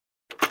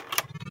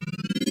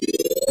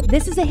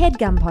This is a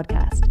HeadGum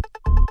podcast.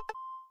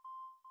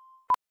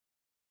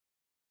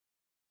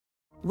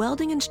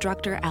 Welding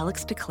instructor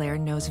Alex DeClaire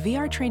knows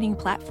VR training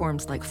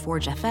platforms like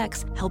Forge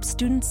FX help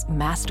students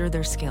master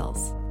their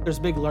skills. There's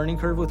a big learning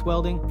curve with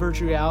welding.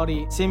 Virtual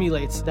reality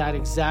simulates that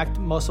exact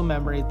muscle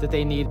memory that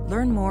they need.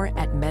 Learn more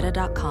at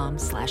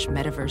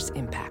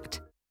meta.com/metaverseimpact.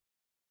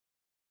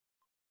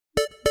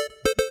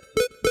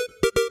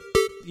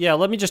 Yeah,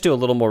 let me just do a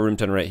little more room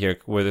tone right here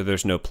where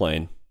there's no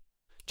plane.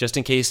 Just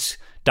in case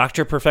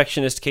Dr.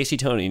 Perfectionist Casey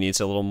Tony needs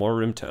a little more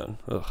room tone.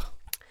 Ugh.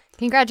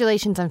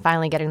 Congratulations on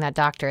finally getting that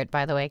doctorate,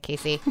 by the way,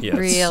 Casey. Yes.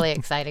 Really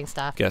exciting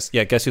stuff. Guess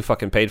who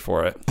fucking paid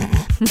for it?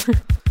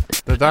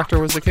 The doctor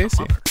was a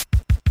Casey.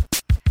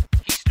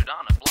 He stood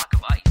on a block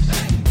of ice.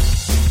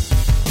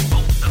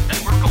 Both of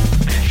them were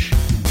goldfish.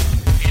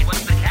 It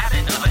was the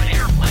cabin of an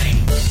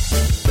airplane.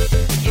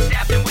 He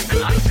stabbed him with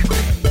an icicle.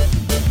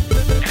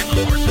 And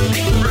the horse of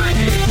St.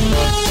 Friday.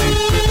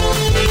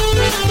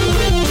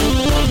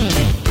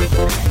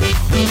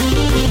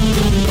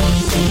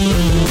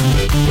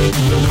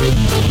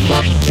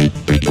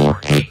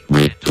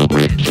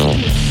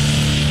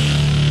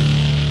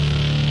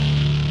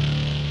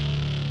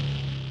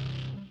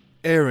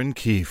 Aaron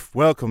Keefe,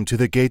 welcome to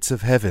the gates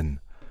of heaven.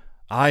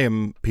 I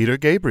am Peter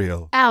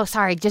Gabriel. Ow,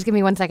 sorry. Just give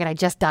me 1 second. I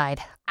just died.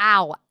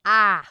 Ow.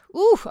 Ah.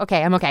 Ooh.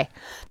 Okay, I'm okay.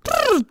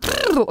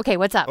 Okay,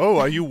 what's up? Oh,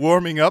 are you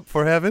warming up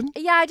for heaven?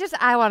 Yeah,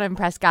 I want to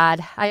impress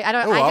God. I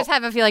just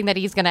have a feeling that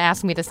he's going to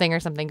ask me to sing or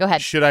something. Go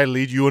ahead. Should I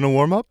lead you in a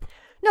warm-up?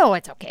 No,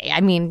 it's okay.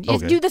 I mean,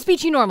 just do the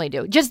speech you normally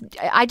do.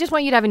 I just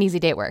want you to have an easy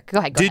day at work. Go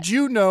ahead. Did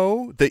you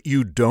know that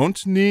you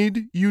don't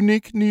need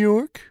unique New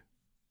York?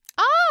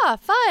 Ah,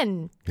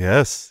 fun.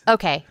 Yes.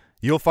 Okay.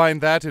 You'll find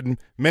that and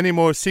many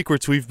more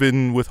secrets we've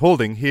been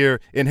withholding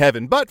here in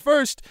heaven. But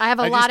first, I have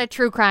a lot of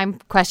true crime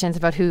questions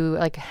about who,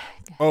 like.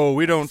 Oh,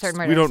 we don't certain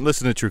murders.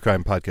 listen to true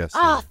crime podcasts.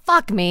 Oh,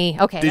 fuck me.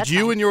 Okay. Did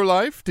you fine. in your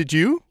life? Did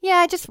you?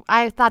 Yeah,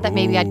 I thought that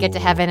maybe I'd get to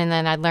heaven and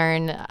then I'd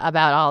learn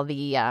about all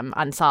the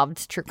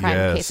unsolved true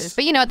crime cases.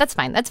 But you know what? That's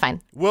fine. That's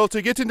fine. Well,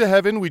 to get into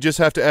heaven, we just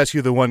have to ask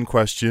you the one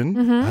question.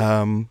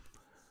 Mm-hmm.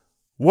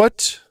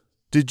 What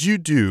did you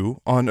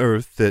do on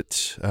earth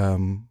that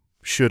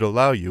should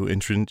allow you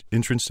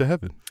entrance to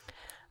heaven?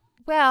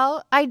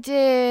 Well, I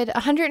did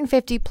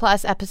 150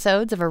 plus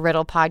episodes of a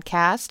riddle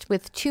podcast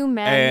with two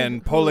men.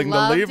 And pulling the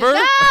lever?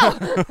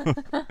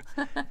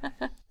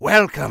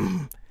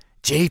 Welcome,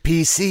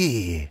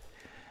 JPC.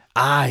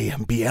 I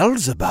am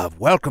Beelzebub.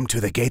 Welcome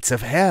to the gates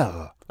of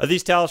hell. Are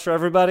these towels for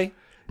everybody?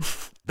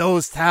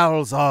 Those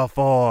towels are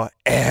for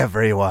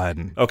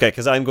everyone. Okay,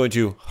 because I'm going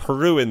to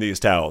ruin these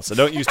towels, so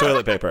don't use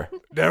toilet paper.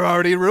 They're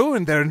already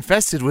ruined. They're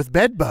infested with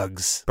bed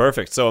bugs.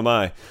 Perfect, so am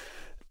I.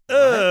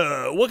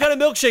 What kind of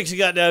milkshakes you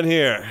got down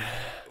here?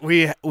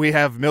 We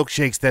have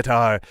milkshakes that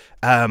are,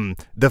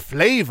 the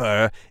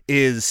flavor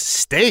is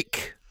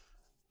steak.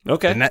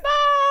 Okay. That's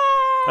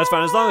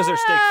fine, as long as they're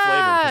steak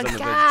flavored,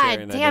 because I'm a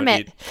vegetarian. God damn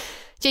it.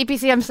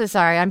 JPC, I'm so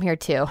sorry. I'm here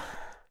too.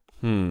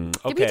 Okay.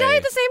 Did we die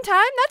at the same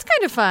time? That's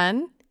kind of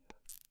fun.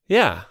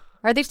 Yeah.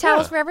 Are these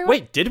towels for everyone?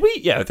 Wait, did we?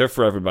 Yeah, they're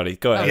for everybody.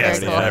 Go ahead. Yes,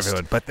 they're for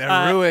everyone, but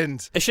they're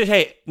ruined.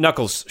 Hey,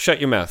 Knuckles, shut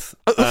your mouth.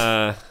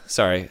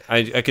 Sorry,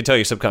 I could tell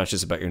you're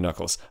subconscious about your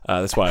Knuckles.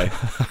 That's why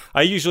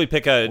I usually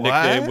pick a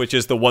nickname, which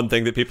is the one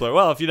thing that people are,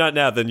 well, if you're not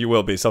now, then you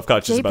will be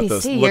self-conscious about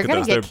this. JPC, Look you're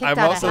going to get kicked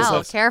out of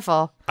hell.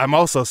 Careful. I'm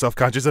also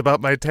self-conscious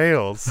about my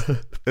tails.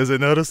 Is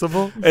it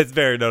noticeable? It's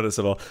very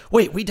noticeable.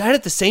 Wait, we died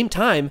at the same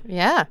time?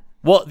 Yeah.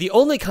 Well, the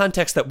only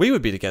context that we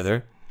would be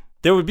together,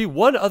 there would be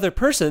one other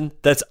person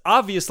that's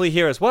obviously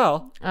here as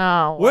well.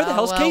 Oh, where the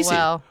hell's Casey?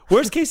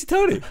 Where's Casey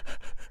Tony?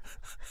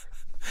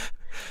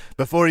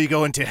 Before you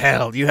go into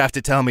hell, you have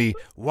to tell me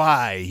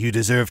why you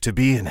deserve to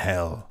be in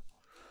hell.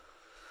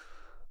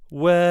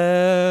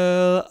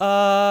 Well,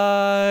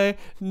 I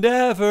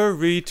never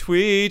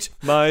retweet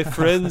my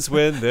friends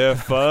when they're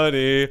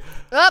funny.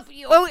 We're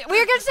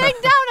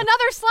getting down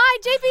another slide,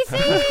 JPC.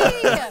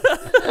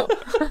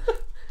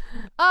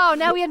 Oh,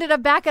 now we ended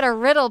up back at a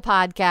riddle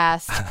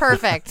podcast.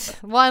 Perfect.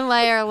 One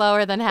layer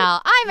lower than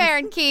hell. I'm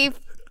Aaron Keefe.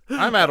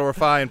 I'm Adol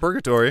Rafai in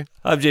Purgatory.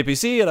 I'm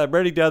JPC, and I'm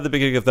writing down the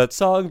beginning of that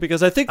song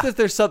because I think that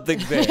there's something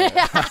there.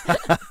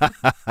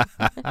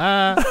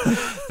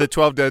 The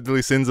 12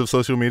 Deadly Sins of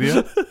Social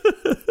Media.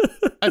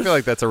 I feel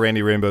like that's a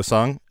Randy Rainbow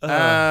song.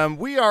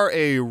 We are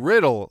a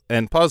riddle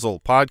and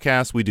puzzle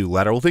podcast. We do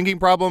lateral thinking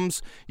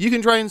problems. You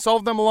can try and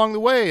solve them along the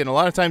way, and a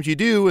lot of times you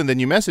do, and then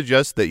you message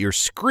us that you're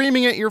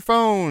screaming at your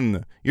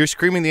phone. You're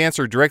screaming the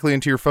answer directly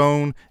into your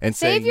phone and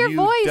saying, your you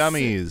voice.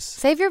 Dummies.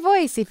 Save your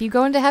voice. If you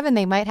go into heaven,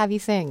 they might have you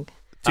sing.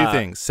 Two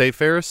things. Save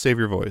Ferris, save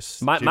your voice.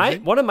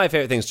 One of my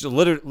favorite things,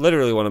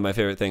 literally one of my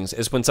favorite things,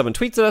 is when someone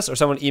tweets at us or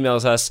someone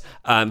emails us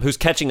who's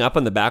catching up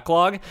on the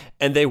backlog,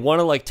 and they want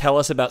to tell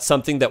us about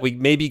something that we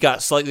maybe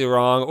got slightly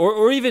wrong,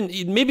 or even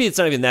maybe it's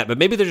not even that, but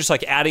maybe they're just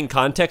adding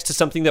context to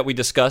something that we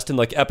discussed in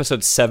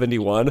episode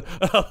 71.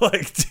 I'm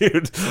like,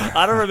 dude,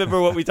 I don't remember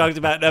what we talked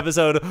about in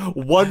episode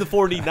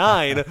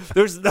 149.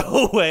 There's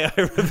no way I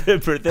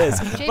remember this.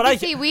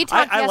 JPC, we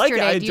talked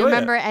yesterday. Do you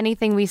remember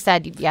anything we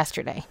said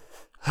yesterday?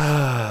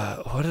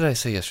 What did I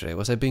say yesterday?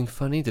 Was I being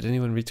funny? Did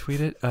anyone retweet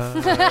it?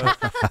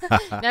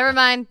 Never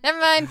mind.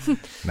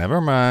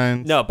 Never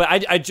mind. No, but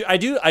I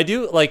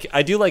do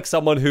like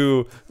someone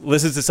who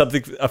listens to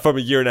something from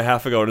a year and a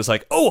half ago and is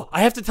like, oh,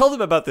 I have to tell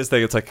them about this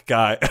thing. It's like,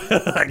 guy,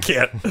 I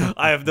can't.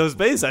 I have no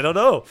space. I don't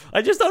know.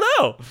 I just don't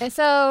know.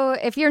 So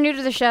if you're new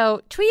to the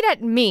show, tweet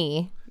at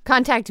me.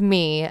 Contact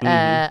me.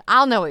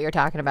 I'll know what you're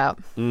talking about.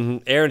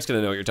 Aaron's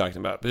gonna know what you're talking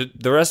about, but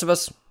the rest of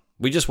us,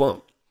 we just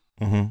won't.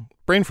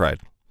 Brain fried.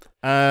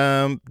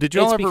 Did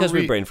y'all It's ever because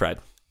read? we're brain fried.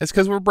 It's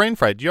because we're brain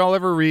fried. Did y'all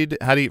ever read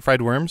How to Eat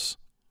Fried Worms?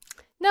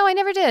 No, I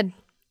never did.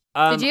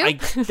 Did you? I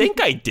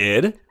think I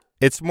did.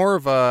 It's more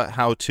of a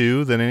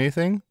how-to than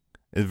anything.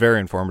 It's a very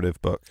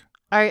informative book.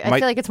 I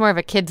feel like it's more of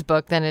a kid's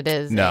book than it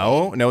is.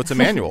 No, it's a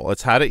manual.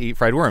 It's How to Eat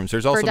Fried Worms.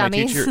 There's also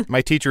dummies.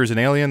 My Teacher is an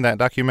Alien, that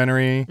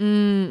documentary.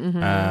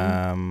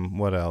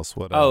 What else?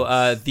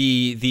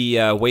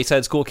 The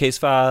Wayside School case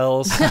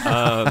files.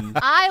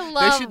 I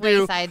love should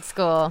do- Wayside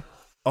School.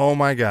 Oh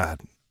my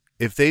God.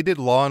 If they did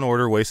Law and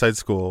Order Wayside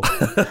School.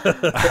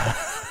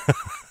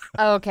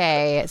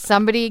 Okay,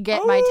 somebody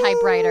get my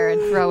typewriter and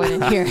throw it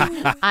in here.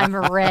 I'm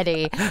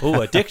ready.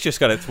 Oh, a dick just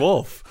got its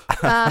wolf.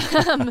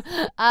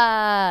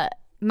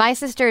 My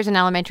sister is an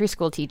elementary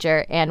school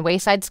teacher, and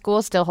Wayside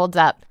School still holds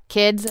up.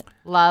 Kids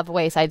love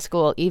Wayside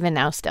School, even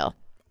now still.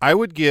 I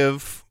would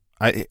give...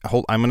 I'm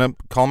going to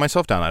calm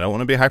myself down. I don't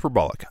want to be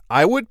hyperbolic.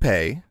 I would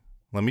pay...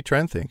 Let me try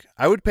and think.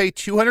 I would pay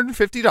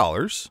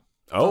 $250.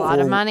 A lot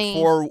of money.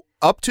 For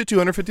up to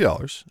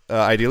 $250,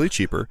 ideally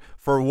cheaper,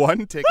 for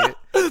one ticket.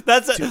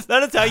 That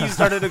is how you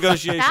start a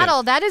negotiation.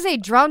 Battle, that is a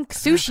drunk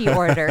sushi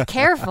order.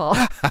 Careful.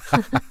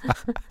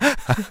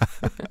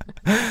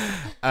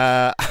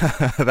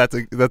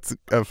 That's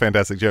a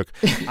fantastic joke.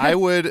 I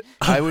would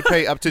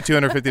pay up to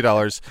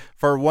 $250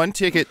 for one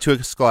ticket to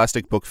a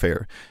Scholastic book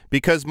fair,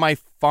 because my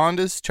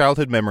fondest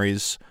childhood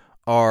memories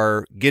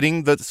are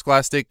getting the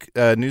Scholastic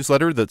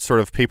newsletter, that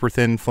sort of paper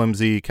thin,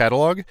 flimsy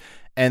catalog,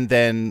 and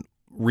then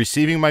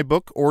receiving my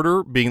book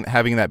order,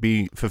 having that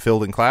be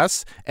fulfilled in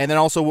class, and then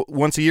also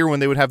once a year when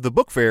they would have the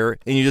book fair,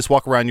 and you just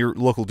walk around your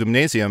local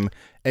gymnasium,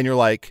 and you're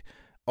like,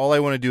 all I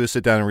want to do is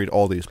sit down and read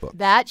all these books.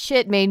 That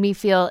shit made me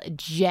feel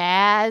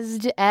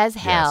jazzed as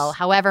hell. Yes.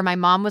 However, my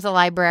mom was a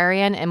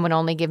librarian and would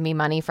only give me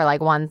money for like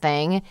one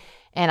thing,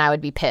 and I would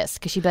be pissed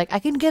because she'd be like, I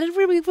can get it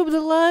from the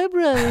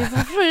library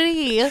for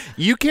free.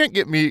 You can't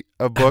get me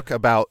a book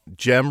about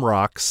gem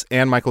rocks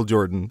and Michael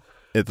Jordan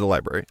at the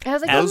library. I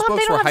was like, those Mom,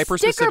 books they don't were have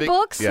sticker hyper-specific.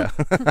 books. Yeah.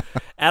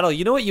 Adel,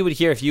 you know what you would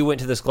hear if you went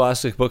to the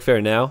Scholastic Book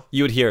Fair now?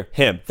 You would hear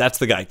him. That's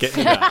the guy. Get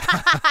him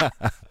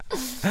back.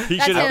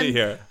 He shouldn't be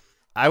here.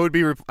 I would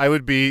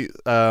be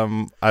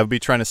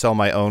trying to sell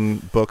my own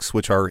books,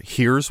 which are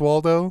Here's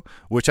Waldo,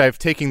 which I've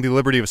taken the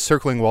liberty of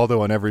circling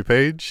Waldo on every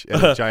page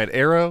and a giant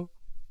arrow.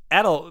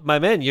 Adel, my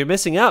man, you're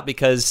missing out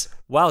because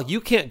while you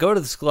can't go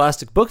to the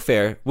Scholastic Book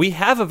Fair, we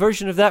have a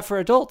version of that for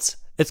adults.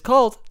 It's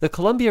called the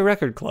Columbia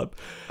Record Club.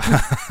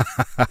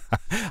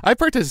 I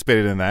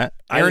participated in that.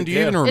 Aaron, do you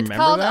even remember It's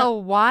called that? a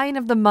Wine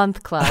of the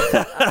Month Club.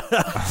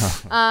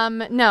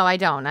 No, I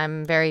don't.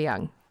 I'm very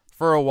young.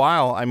 For a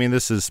while, I mean,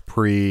 this is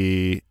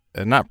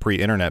not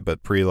pre-internet, but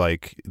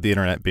like the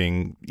internet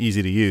being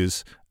easy to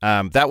use.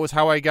 That was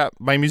how I got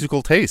my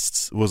musical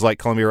tastes, was like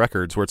Columbia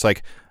Records, where it's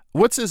like,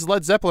 what's this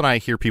Led Zeppelin I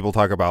hear people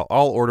talk about?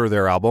 I'll order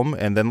their album,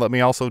 and then let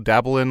me also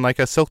dabble in like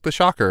a Silk the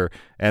Shocker,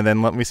 and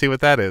then let me see what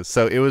that is.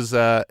 So it was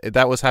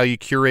that was how you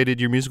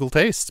curated your musical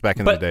tastes back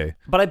in the day.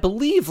 But I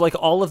believe like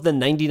all of the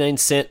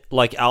 99-cent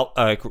like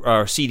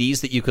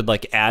CDs that you could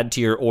like add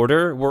to your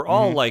order were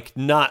all like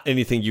not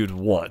anything you'd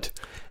want.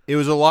 It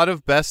was a lot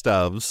of best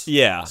ofs.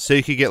 Yeah. So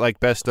you could get like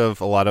best of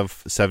a lot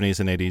of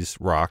 70s and 80s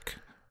rock.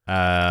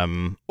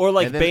 Or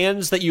like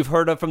bands that you've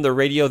heard of from the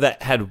radio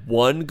that had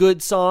one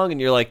good song, and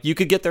you're like, you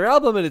could get their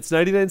album and it's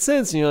 99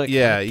 cents, and you're like,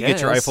 yeah, I you guess.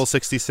 get your Eiffel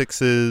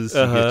 66s,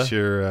 you get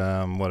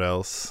your what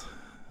else?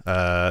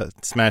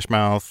 Smash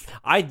Mouth.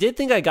 I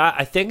think I got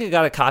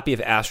a copy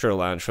of Astro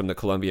Lounge from the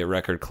Columbia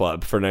Record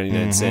Club for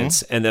 99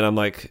 cents, and then I'm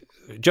like,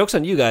 joke's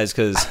on you guys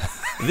because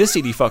this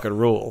CD fucking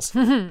rules.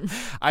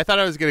 I thought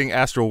I was getting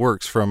Astral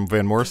Works from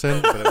Van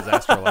Morrison, but it was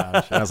Astro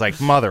Lounge, and I was like,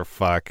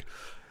 motherfuck.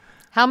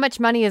 How much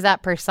money is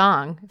that per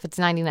song if it's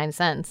 99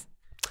 cents?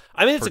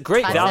 I mean, it's a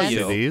great value.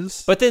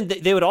 CDs? But then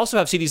they would also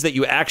have CDs that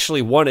you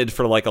actually wanted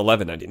for like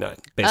 $11.99. Basically.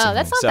 Oh,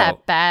 that's not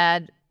that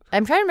bad.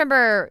 I'm trying to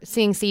remember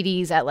seeing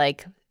CDs at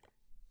like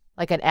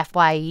an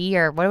FYE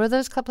or what were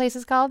those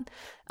places called?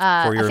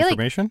 For your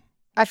information?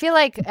 I feel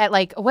like at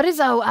like, what is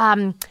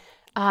God,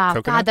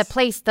 the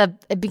place,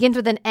 it begins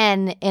with an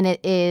N and it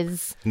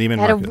is Neiman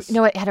Marcus.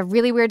 It had a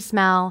really weird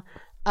smell.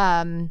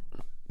 Nana.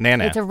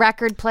 It's a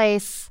record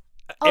place.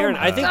 Aaron,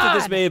 I think that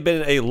this may have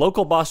been a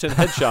local Boston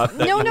head shop.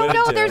 That No,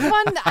 into. there's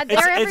one.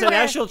 It's a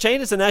national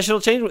chain. It's a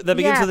national chain that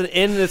begins with an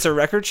N, and it's a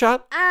record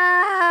shop.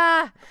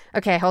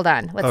 Okay, hold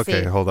on. Let's see.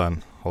 Okay, hold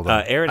on.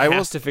 Aaron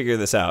has to figure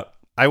this out.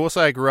 I will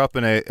say I grew up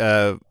in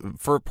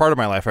for part of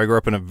my life, I grew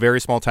up in a very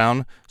small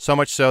town, so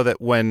much so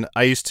that when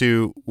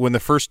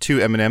the first two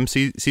Eminem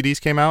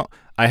CDs came out,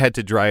 I had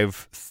to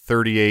drive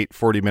 40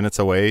 minutes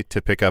away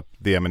to pick up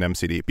the Eminem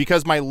CD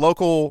because my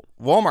local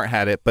Walmart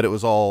had it, but it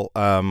was all,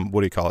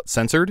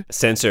 censored?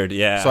 Censored,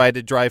 yeah. So I had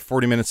to drive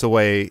 40 minutes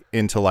away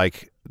into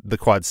like the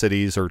Quad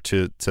Cities or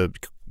to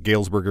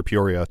Galesburg or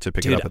Peoria to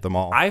pick it up at the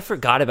mall. I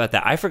forgot about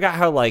that. I forgot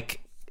how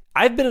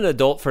I've been an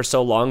adult for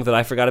so long that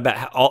I forgot about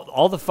how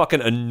all the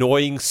fucking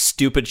annoying,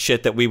 stupid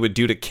shit that we would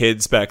do to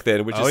kids back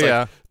then, which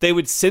is they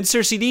would censor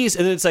CDs,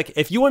 and then it's like,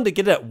 if you wanted to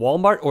get it at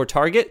Walmart or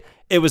Target,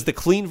 it was the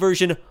clean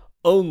version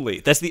only.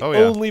 That's the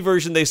only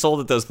version they sold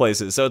at those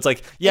places. So it's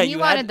like, and you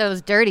wanted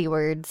those dirty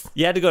words.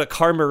 You had to go to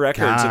Karma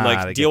Records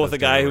and deal with a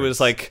guy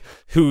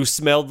who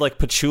smelled like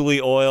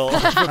patchouli oil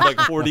from like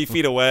 40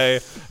 feet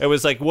away. It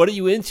was like, what are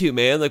you into,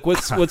 man? Like,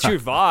 what's your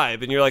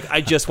vibe? And you're like,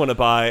 I just want to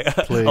buy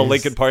a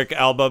Linkin Park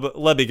album.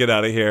 Let me get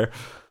out of here.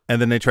 And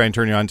then they try and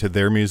turn you on to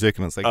their music,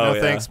 and it's like,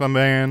 thanks, my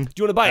man. Do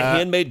you want to buy a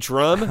handmade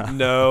drum?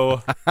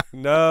 No.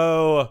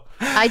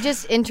 I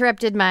just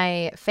interrupted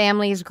my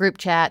family's group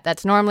chat.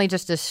 That's normally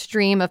just a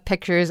stream of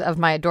pictures of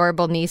my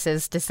adorable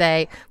nieces to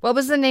say, what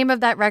was the name of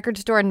that record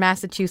store in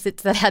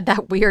Massachusetts that had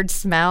that weird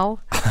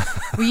smell?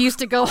 We used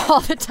to go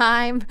all the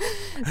time.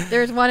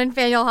 There's one in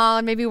Faneuil Hall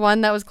and maybe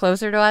one that was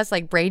closer to us,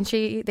 like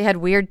Braintree. They had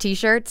weird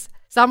T-shirts.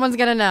 Someone's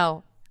going to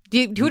know.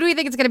 Who do we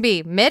think it's going to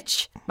be?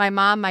 Mitch, my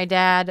mom, my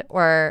dad,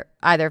 or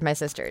either of my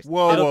sisters?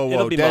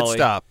 Whoa, Dad, Molly.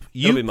 stop.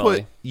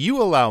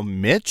 You allow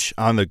Mitch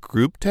on the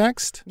group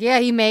text? Yeah,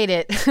 he made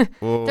it.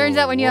 Turns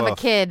out when you have a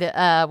kid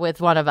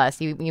with one of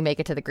us, you make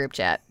it to the group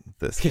chat.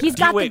 He's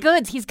got the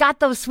goods. He's got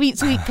those sweet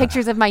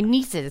pictures of my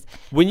nieces.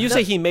 When you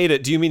say he made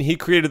it, do you mean he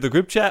created the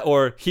group chat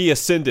or he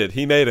ascended?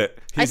 He made it.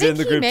 He's in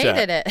the group chat.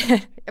 I think he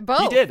made it.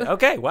 Both. He did.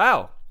 Okay,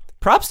 wow.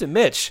 Props to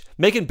Mitch.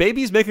 Making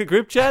babies, making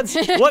group chats?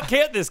 What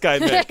can't this guy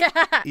make?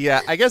 Yeah,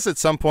 I guess at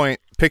some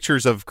point,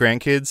 pictures of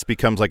grandkids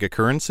becomes like a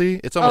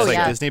currency. It's almost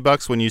like Disney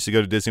bucks when you used to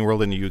go to Disney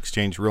World and you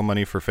exchange real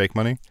money for fake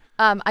money.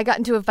 I got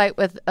into a fight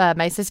with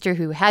my sister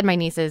who had my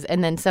nieces,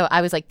 and then so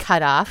I was like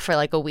cut off for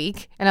like a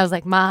week, and I was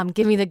like, Mom,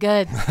 give me the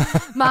goods.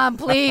 Mom,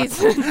 please.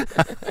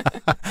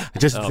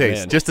 Just a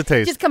taste. Man. Just a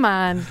taste. Just come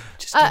on.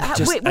 Just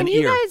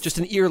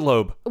an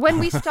earlobe. When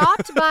we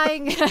stopped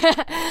buying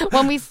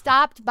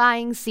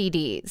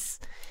CDs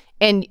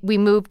and we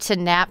moved to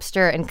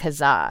Napster and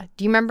Kazaa,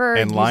 do you remember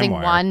using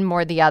one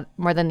more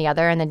than the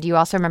other? And then do you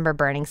also remember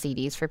burning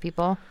CDs for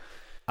people?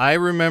 I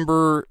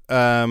remember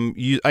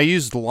I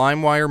used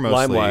LimeWire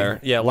mostly.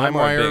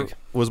 LimeWire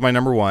was my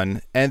number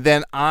one. And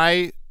then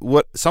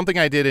something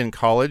I did in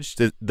college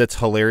that's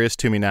hilarious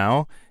to me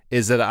now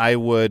is that I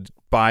would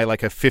buy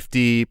like a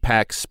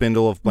 50-pack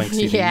spindle of blank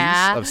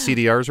CDs of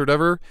CDRs or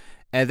whatever,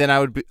 and then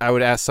I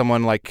would ask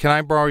someone like, "Can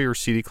I borrow your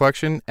CD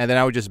collection?" And then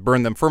I would just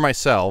burn them for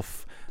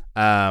myself,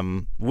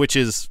 which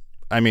is,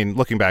 I mean,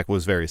 looking back,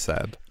 was very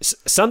sad.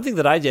 Something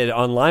that I did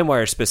on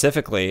LimeWire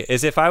specifically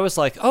is if I was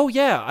like, oh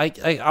yeah,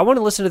 I want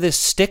to listen to this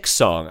Styx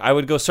song, I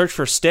would go search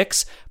for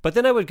Styx, but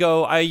then I would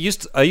go, I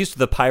used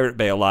the Pirate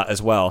Bay a lot as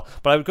well,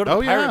 but I would go to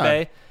the Pirate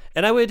Bay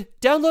and I would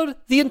download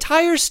the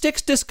entire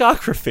Styx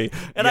discography,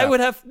 and I would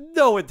have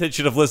no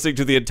intention of listening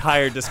to the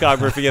entire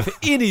discography of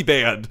any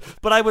band,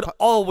 but I would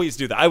always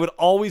do that. I would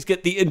always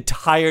get the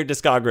entire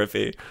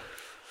discography.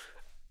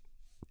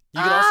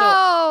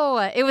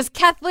 It was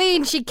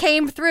Kathleen. She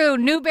came through.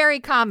 Newberry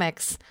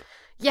Comics.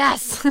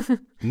 Yes.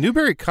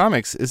 Newberry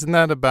Comics, isn't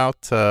that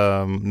about...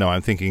 no,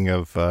 I'm thinking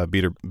of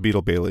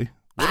Beetle Bailey.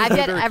 I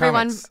bet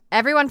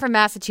everyone from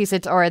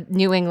Massachusetts or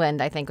New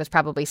England, I think, was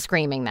probably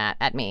screaming that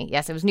at me.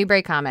 Yes, it was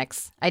Newberry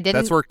Comics.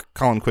 That's where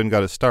Colin Quinn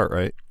got his start,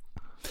 right?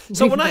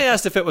 So when I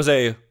asked if it was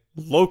a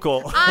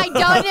local... I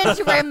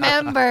don't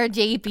remember,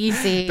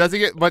 JPC. Doesn't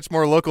get much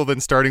more local than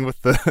starting with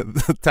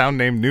the town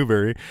named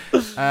Newberry.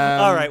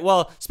 All right,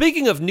 well,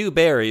 speaking of new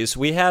berries,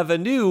 we have a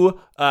new...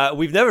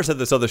 we've never said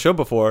this on the show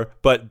before,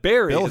 but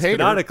Barry is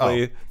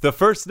canonically the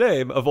first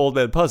name of Old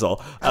Man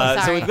Puzzle.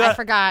 Sorry, I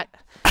forgot.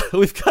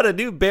 We've got a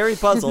new Barry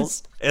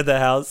Puzzles in the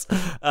house,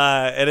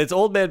 and it's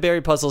Old Man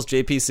Barry Puzzles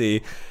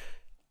JPC.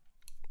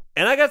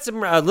 And I got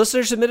some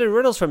listener submitted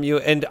riddles from you,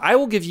 and I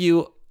will give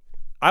you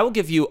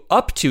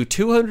up to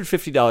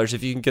 $250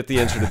 if you can get the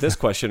answer to this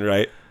question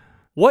right.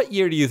 What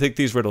year do you think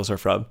these riddles are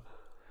from?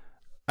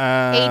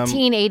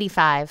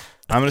 1885.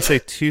 I'm going to say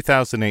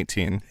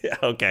 2018. Yeah,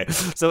 okay.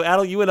 So,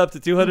 Adel, you went up to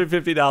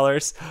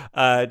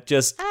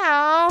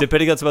 $250,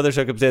 depending on some other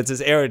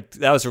circumstances. Aaron,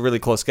 that was a really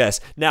close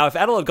guess. Now, if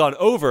Adel had gone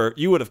over,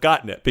 you would have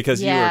gotten it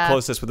because you were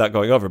closest without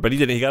going over. But he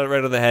didn't. He got it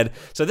right on the head.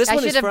 So this one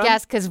is from... I should have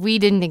guessed because we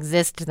didn't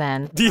exist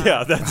then.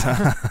 Yeah, that's...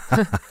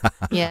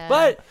 Yeah.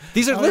 But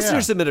these are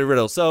listener-submitted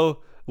riddles,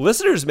 so...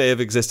 Listeners may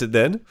have existed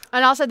then.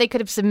 And also, they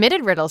could have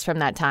submitted riddles from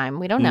that time.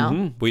 We don't know.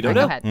 Mm-hmm. We don't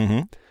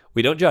know.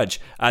 We don't judge.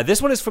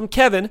 This one is from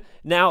Kevin.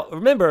 Now,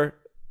 remember,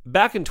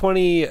 back in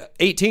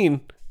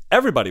 2018,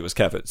 everybody was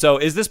Kevin. So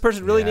is this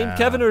person really named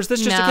Kevin, or is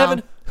this just a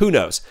Kevin? Who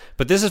knows?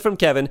 But this is from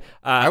Kevin.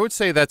 I would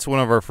say that's one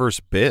of our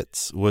first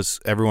bits,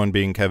 was everyone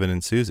being Kevin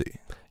and Susie.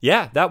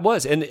 Yeah, that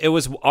was. And it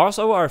was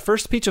also our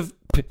first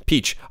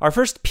our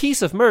first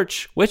piece of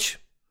merch, which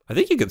I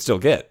think you could still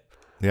get.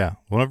 Yeah,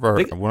 one of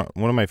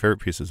my favorite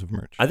pieces of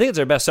merch. I think it's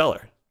our best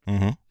seller.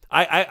 Mm-hmm.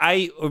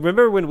 I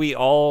remember when we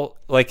all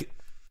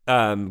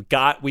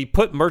we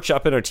put merch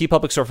up in our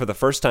TeePublic store for the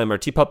first time. Our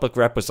TeePublic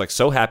rep was like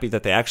so happy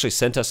that they actually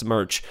sent us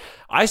merch.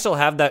 I still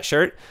have that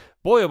shirt.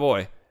 Boy, oh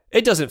boy,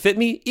 it doesn't fit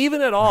me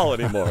even at all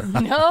anymore.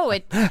 No,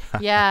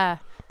 yeah.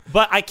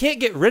 But I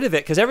can't get rid of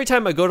it because every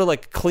time I go to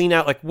like clean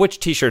out like which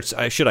t-shirts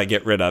should I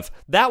get rid of,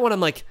 that one I'm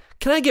like,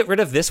 can I get rid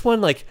of this one?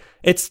 Like,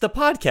 it's the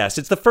podcast.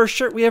 It's the first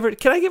shirt we ever...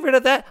 Can I get rid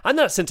of that? I'm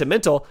not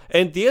sentimental.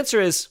 And the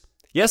answer is,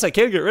 yes, I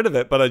can get rid of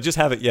it, but I just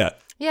haven't yet.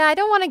 Yeah, I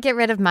don't want to get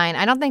rid of mine.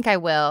 I don't think I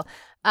will.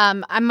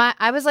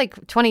 I was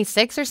like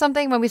 26 or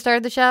something when we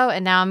started the show,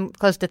 and now I'm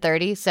close to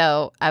 30.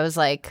 So I was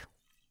like,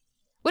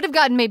 would have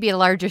gotten maybe a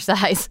larger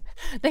size.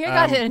 I think I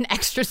got it an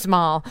extra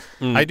small.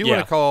 I do want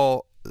to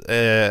call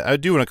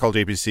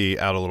JPC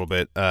out a little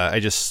bit.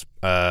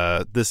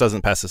 This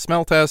doesn't pass the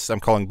smell test. I'm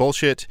calling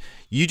bullshit.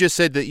 You just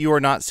said that you are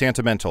not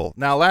sentimental.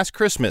 Now, last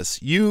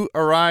Christmas, you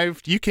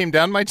came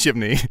down my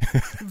chimney.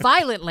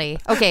 Violently.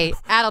 Okay,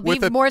 Adel, be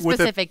more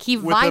specific. He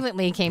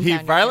violently came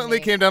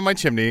down my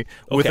chimney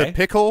with a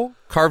pickle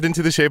carved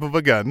into the shape of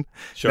a gun.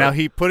 Sure. Now,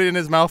 he put it in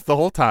his mouth the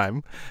whole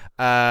time.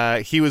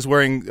 He was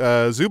wearing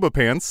Zuba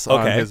pants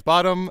on his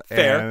bottom.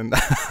 Fair. And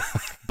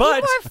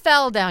But more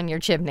fell down your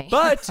chimney.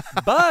 But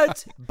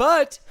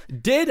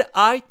did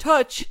I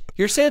touch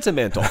your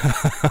sentimental?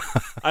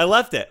 I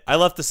left it. I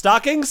left the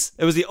stockings.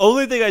 It was the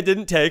only thing I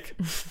didn't take.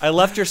 I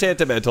left your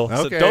sentimental.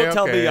 So don't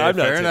tell me I'm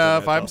not fair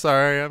enough. I'm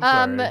sorry.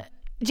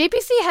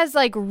 JPC has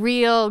like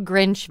real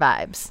Grinch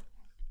vibes.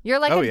 You're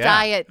like a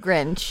diet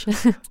Grinch.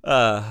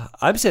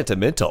 I'm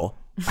sentimental.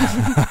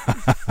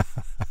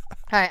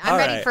 All right, I'm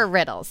ready for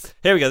riddles.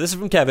 Here we go. This is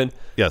from Kevin.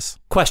 Yes.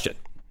 Question.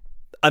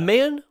 A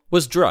man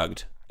was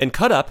drugged and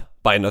cut up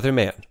by another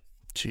man.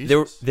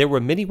 Jesus. There were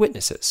many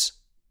witnesses.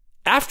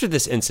 After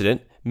this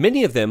incident,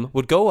 many of them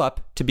would go on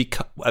to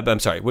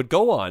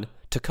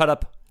cut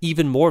up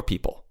even more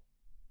people.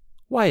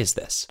 Why is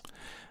this?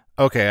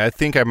 Okay, I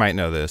think I might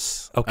know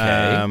this. Okay.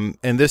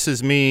 And this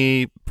is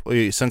me,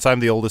 since I'm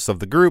the oldest of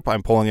the group,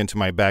 I'm pulling into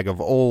my bag of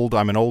old.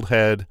 I'm an old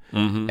head.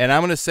 Mm-hmm. And I'm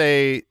going to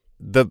say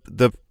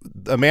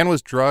a man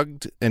was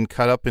drugged and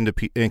cut up, is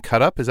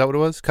that what it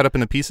was? Cut up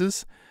into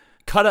pieces?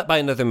 Cut up by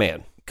another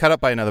man. Cut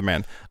up by another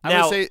man.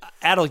 Now,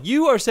 Adel,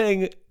 you are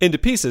saying into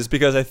pieces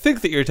because I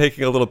think that you're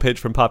taking a little page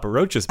from Papa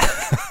Roach's book.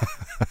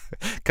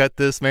 Cut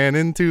this man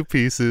into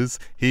pieces.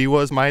 He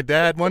was my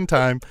dad one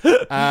time.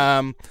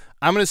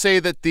 I'm going to say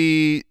that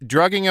the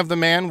drugging of the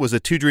man was a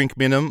 2-drink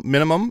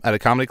minimum at a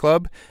comedy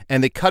club,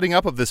 and the cutting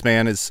up of this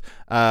man is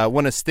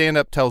when a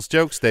stand-up tells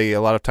jokes, they a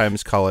lot of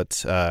times call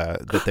it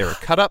that they were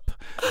cut up.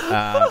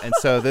 And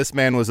so this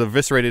man was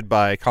eviscerated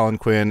by Colin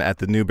Quinn at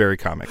the Newberry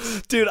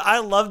Comics. Dude, I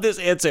love this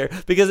answer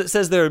because it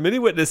says there are many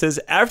witnesses.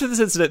 After this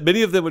incident,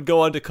 many of them would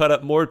go on to cut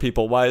up more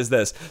people. Why is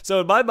this?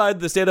 So in my mind,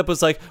 the stand-up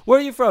was like, where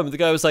are you from? The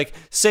guy was like,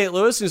 St.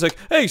 Louis. And he's like,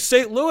 hey,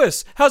 St.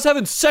 Louis, how's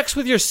having sex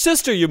with your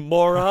sister, you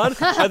moron?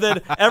 And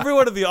then everyone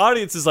in the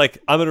audience is like,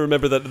 I'm going to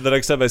remember that the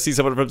next time I see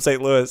someone from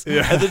St. Louis.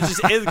 Yeah. And then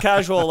just in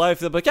casual life,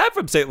 they're like, I'm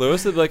from St.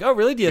 Louis. They're like, oh,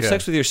 really? Do you have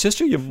sex with your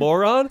sister, you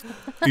moron?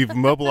 You've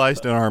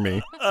mobilized an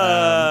army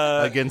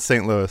against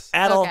St. Louis.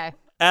 Adel,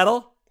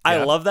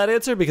 I love that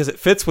answer because it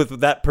fits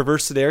with that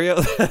perverse scenario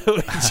that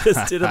we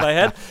just did in my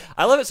head.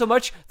 I love it so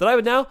much that I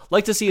would now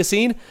like to see a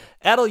scene.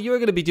 Adel, you are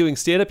going to be doing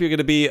stand-up. You're going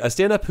to be a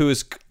stand-up who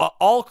is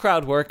all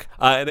crowd work.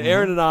 And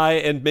Aaron and I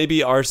and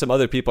maybe some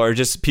other people are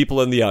just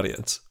people in the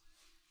audience.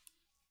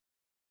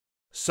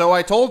 So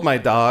I told my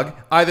dog,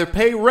 either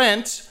pay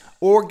rent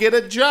or get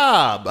a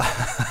job.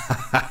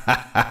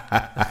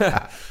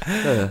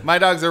 My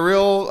dog's a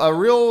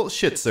real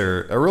shih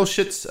tzu.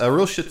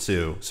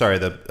 Sorry,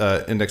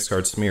 the index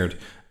card smeared.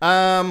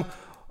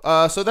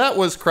 So that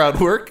was crowd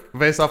work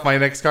based off my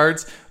index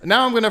cards.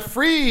 Now I'm gonna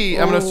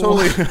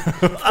totally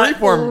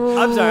freeform.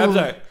 I'm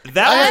sorry.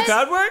 That was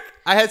crowd work?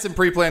 I had some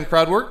pre-planned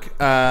crowd work.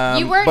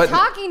 You weren't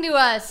talking to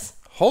us.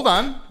 Hold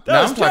on.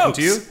 Now I'm talking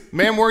to you.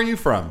 Ma'am, where are you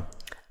from?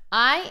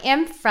 I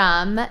am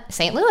from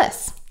St.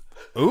 Louis.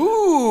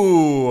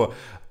 Ooh.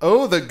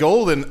 Oh, the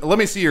golden. Let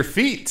me see your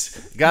feet.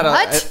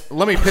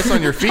 Let me piss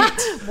on your feet.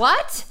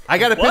 What? I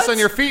got to piss on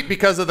your feet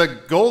because of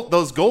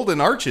those golden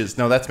arches.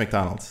 No, that's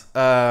McDonald's.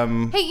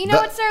 Hey, you know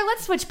what, sir?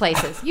 Let's switch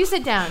places. You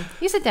sit down.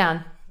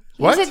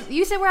 What?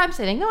 You sit where I'm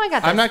sitting. No, I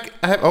got this.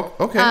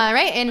 Okay. All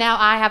right, and now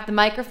I have the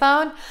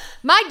microphone.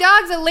 My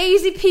dog's a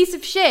lazy piece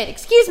of shit.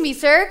 Excuse me,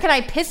 sir. Can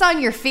I piss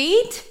on your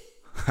feet?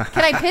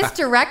 Can I piss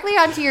directly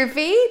onto your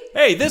feet?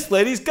 Hey, this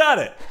lady's got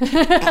it. Wait,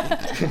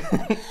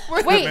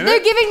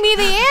 they're giving me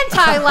the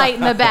anti-light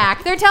in the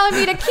back. They're telling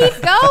me to keep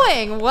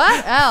going.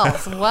 What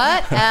else?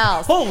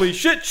 Holy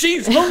shit,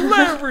 she's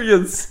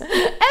hilarious.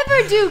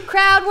 Ever do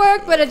crowd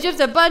work, but it's just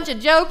a bunch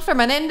of jokes from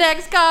an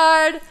index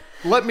card?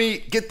 Let me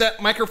get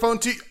that microphone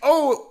to you.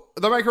 Oh,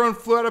 the microphone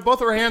flew out of both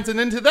our hands and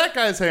into that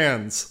guy's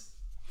hands.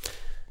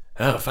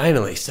 Oh,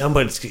 finally,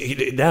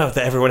 now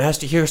everyone has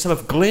to hear some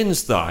of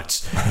Glenn's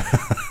thoughts.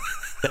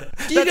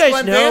 Do you That's guys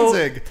Glenn know?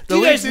 Danzig, do the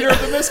you lead guys singer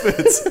of the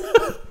Misfits.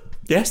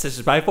 Yes, this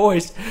is my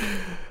voice.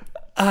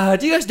 Do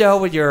you guys know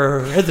when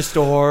you're in the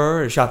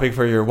store shopping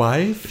for your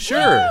wife?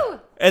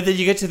 Sure. And then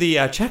you get to the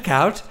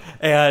checkout,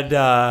 and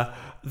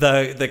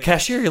the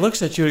cashier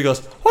looks at you and he goes,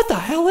 "What the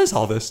hell is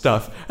all this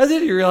stuff?" And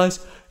then you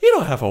realize you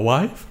don't have a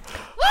wife.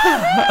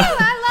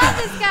 I love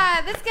this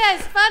guy. This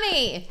guy's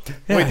funny.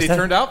 Yeah, Wait, they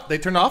turned off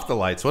the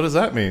lights. What does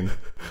that mean?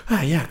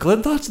 Yeah,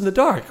 Glenn Thoughts in the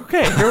Dark.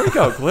 Okay, here we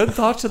go. Glenn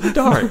Thoughts in the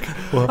Dark.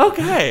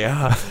 Okay.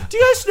 Do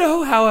you guys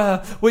know how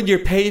when you're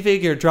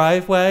paving your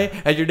driveway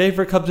and your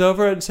neighbor comes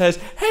over and says,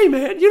 "Hey,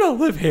 man, you don't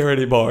live here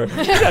anymore.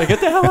 You gotta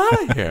get the hell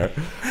out of here."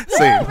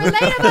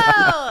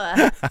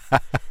 Relatable.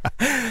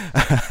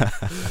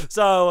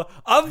 So,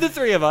 of the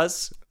three of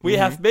us, we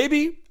have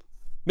maybe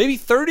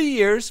 30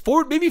 years,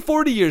 maybe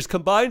 40 years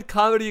combined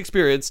comedy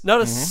experience.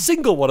 Not a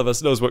single one of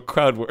us knows what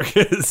crowd work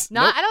is.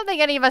 No, I don't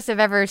think any of us have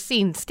ever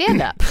seen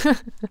stand-up.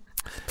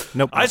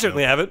 Nope. I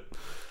certainly haven't.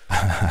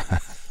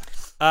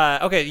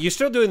 Okay, you're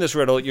still doing this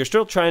riddle. You're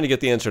still trying to get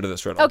the answer to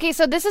this riddle. Okay,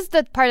 so this is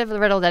the part of the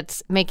riddle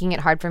that's making it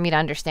hard for me to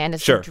understand.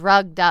 Is Sure. the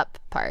drugged up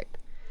part.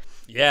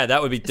 Yeah,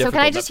 that would be difficult. So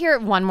can I just hear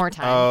it one more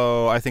time?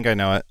 Oh, I think I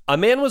know it. A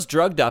man was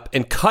drugged up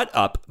and cut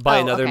up by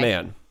another okay.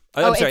 man.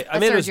 Oh, I'm sorry. it's A a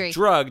man surgery. was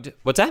drugged.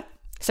 What's that?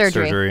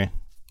 Surgery.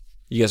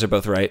 You guys are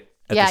both right.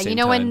 At Yeah, the same you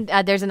know time.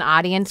 when there's an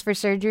audience for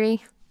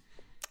surgery?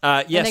 Yeah,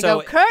 And they so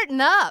go, curtain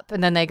up.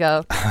 And then they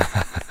go,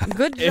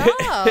 good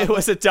job. it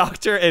was a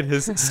doctor and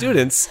his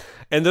students,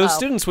 and those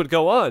students would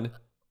go on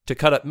to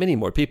cut up many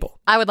more people.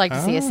 I would like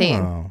to see a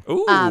scene.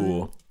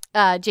 Ooh.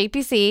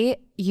 JPC,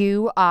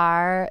 you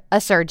are a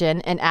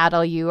surgeon, and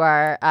Adel, you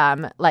are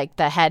like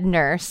the head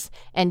nurse.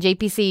 And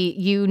JPC,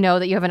 you know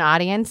that you have an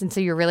audience, and so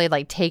you're really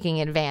like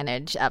taking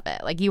advantage of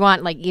it. Like you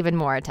want like even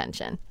more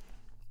attention.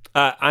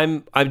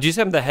 I'm. Do you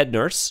say I'm the head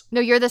nurse? No,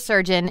 you're the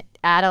surgeon.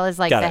 Adel is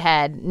like Got the it.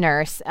 head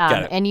nurse,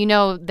 Got it. and you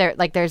know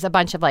there's a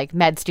bunch of like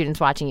med students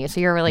watching you, so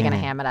you're really gonna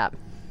ham it up.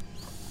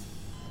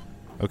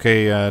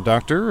 Okay,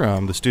 doctor.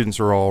 The students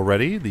are all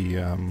ready.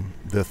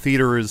 The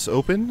theater is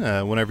open.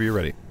 Whenever you're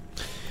ready.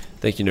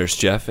 Thank you, Nurse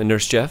Jeff. And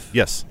Nurse Jeff,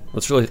 Yes.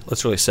 let's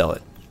really sell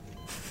it.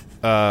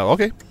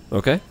 Okay.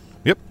 Okay.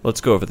 Yep.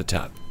 Let's go over the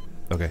top,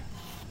 Okay.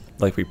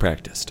 like we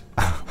practiced.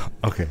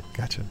 Okay.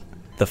 Gotcha.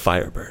 The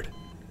Firebird.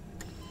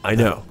 I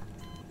know.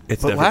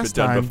 It's But never been last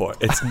done time- before.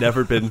 It's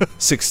never been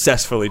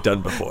successfully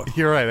done before.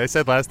 You're right. I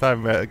said last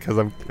time because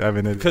I'm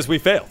in it. Because we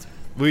failed.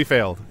 We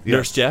failed. Yes.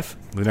 Nurse Jeff,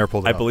 We never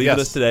pulled it I off. believe Yes.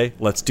 in us today.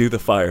 Let's do the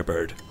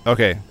Firebird.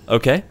 Okay.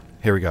 Okay?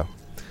 Here we go.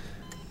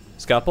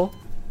 Scalpel?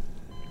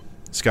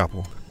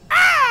 Scalpel.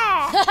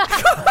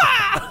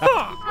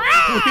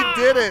 We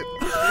did it.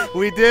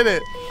 We did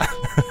it.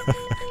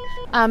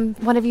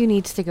 One of you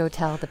needs to go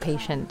tell the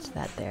patient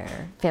that their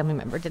family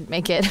member didn't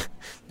make it.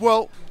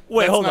 Well,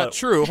 Wait, that's hold not on.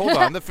 true. Hold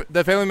on.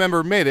 The family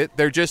member made it.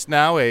 They're just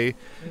now a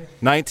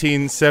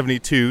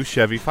 1972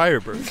 Chevy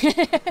Firebird.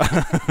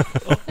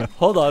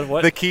 Hold on.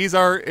 What? The keys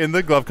are in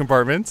the glove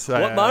compartment.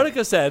 What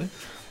Monica said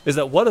is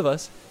that one of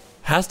us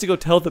has to go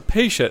tell the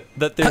patient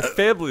that their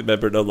family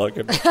member no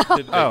longer didn't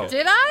make Oh. it.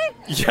 Did I?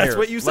 That's Here,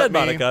 what you said, let me-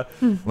 Monica.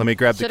 Let me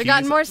grab the Should keys.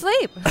 have gotten more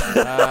sleep.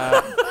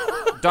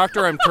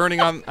 Doctor, I'm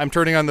turning on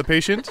the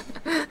patient.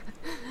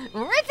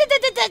 Oh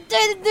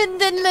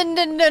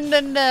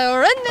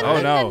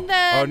no.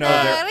 Oh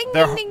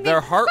no.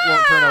 Their heart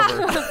won't turn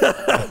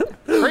over.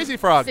 Crazy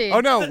frog. See.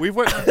 Oh no, we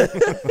went.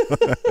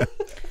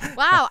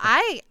 Wow,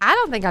 I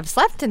don't think I've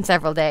slept in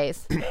several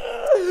days.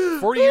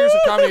 40 years of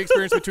comedy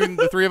experience between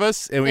the three of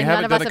us, and we And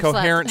haven't none done of a us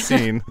have coherent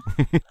scene.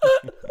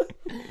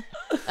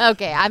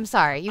 Okay, I'm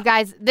sorry. You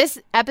guys, this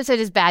episode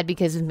is bad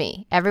because of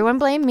me. Everyone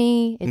blame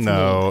me. It's me.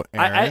 No,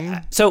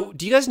 Aaron. So,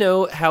 do you guys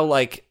know how,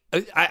 like,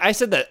 I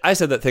said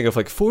that thing of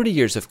like 40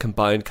 years of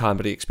combined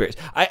comedy experience.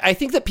 I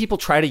think that people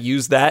try to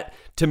use that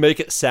to make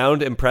it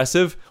sound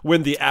impressive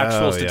when the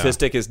actual Oh, yeah.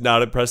 statistic is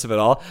not impressive at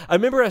all. I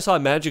remember I saw a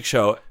magic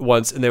show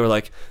once and they were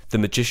like, the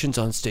magicians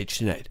on stage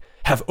tonight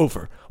have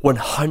over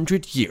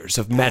 100 years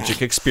of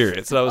magic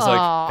experience. And I was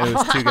like, And it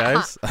was two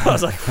guys. I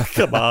was like,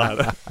 come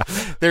on.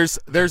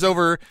 There's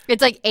over.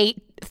 It's like 8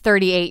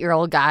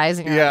 38-year-old guys.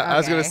 And you're Yeah, like, I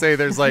was gonna okay. say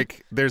there's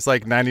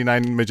like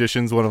 99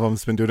 magicians. One of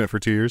them's been doing it for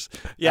 2 years.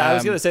 Yeah, I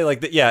was going to say,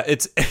 like, yeah,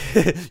 it's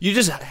you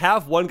just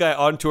have one guy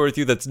on tour with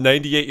you that's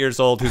 98 years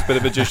old who's been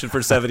a magician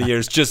for 70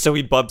 years just so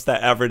he bumps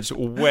that average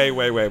way,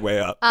 way, way, way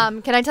up.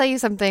 Can I tell you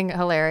something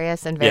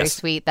hilarious and very Yes.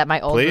 sweet that my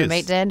old Please.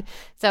 roommate did?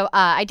 So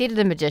I dated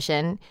a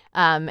magician,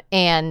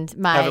 and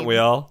my Haven't we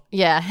all?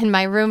 Yeah, and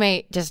my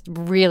roommate just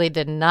really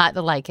did not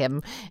like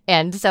him,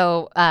 and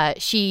so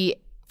she,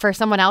 for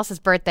someone else's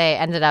birthday,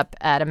 ended up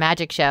at a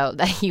magic show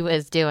that he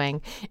was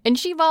doing, and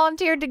she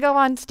volunteered to go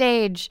on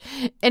stage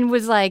and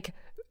was like.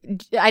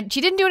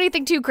 She didn't do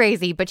anything too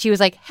crazy, but she was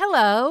like,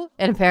 hello.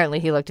 And apparently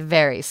he looked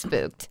very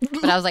spooked.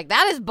 But I was like,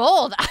 that is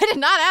bold. I did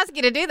not ask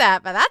you to do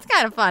that, but that's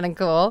kind of fun and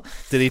cool.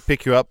 Did he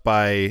pick you up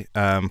by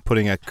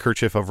putting a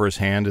kerchief over his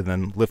hand and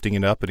then lifting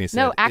it up? And he said,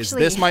 No,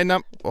 actually- "Is this my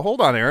num?" Well,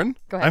 hold on, Aaron.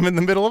 Go ahead. I'm in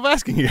the middle of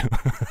asking you.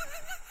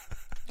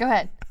 Go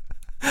ahead.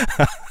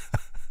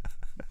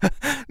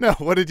 No,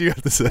 what did you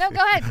have to say? No,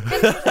 go ahead.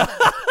 Finish your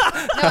sentence.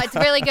 No, it's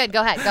really good.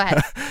 Go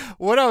ahead.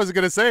 What I was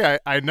going to say,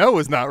 I know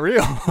is not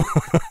real.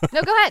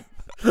 No, go ahead.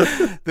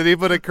 Did he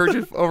put a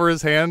kerchief over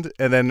his hand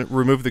and then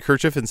remove the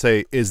kerchief and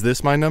say, "Is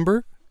this my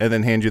number?" and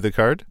then hand you the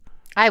card?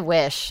 I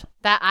wish.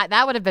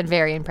 That would have been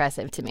very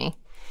impressive to me.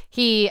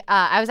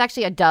 I was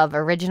actually a dove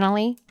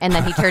originally, and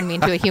then he turned me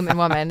into a human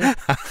woman.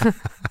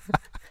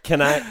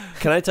 Can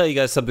I tell you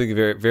guys something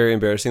very, very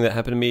embarrassing that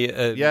happened to me?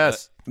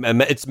 Yes.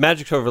 It's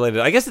magic show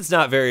related. I guess it's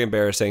not very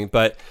embarrassing,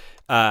 but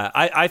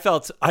I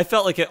felt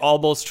like it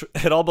almost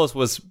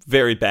was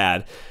very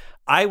bad.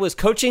 I was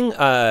coaching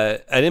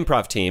an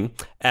improv team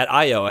at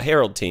IO, a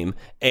Herald team,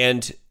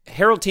 and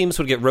Herald teams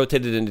would get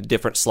rotated into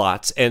different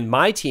slots, and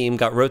my team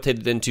got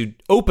rotated into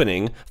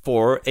opening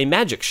for a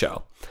magic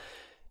show.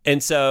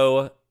 And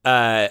so,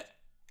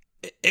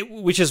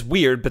 which is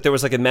weird, but there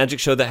was like a magic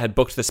show that had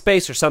booked the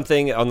space or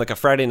something on like a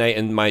Friday night,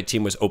 and my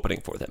team was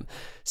opening for them.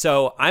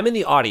 So I'm in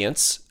the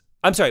audience.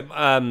 I'm sorry.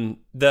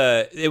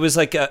 It was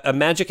like a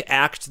magic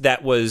act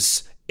that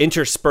was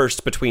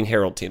interspersed between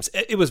Herald teams.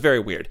 It was very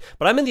weird,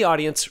 but I'm in the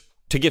audience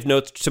to give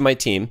notes to my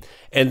team,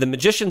 and the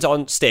magician's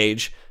on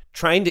stage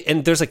trying to,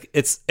 and there's like,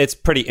 it's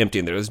pretty empty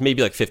in there. There's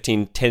maybe like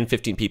 10,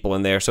 15 people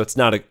in there, so it's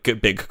not a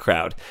good big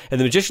crowd. And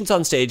the magician's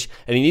on stage,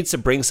 and he needs to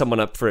bring someone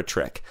up for a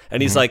trick.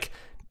 And he's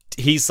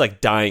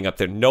like dying up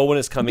there. No one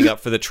is coming up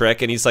for the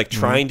trick, and he's like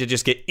trying to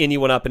just get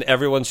anyone up, and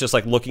everyone's just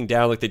like looking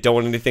down like they don't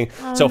want anything.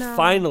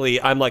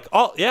 Finally, I'm like,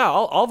 oh yeah,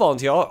 I'll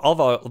volunteer. I'll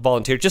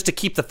volunteer just to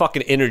keep the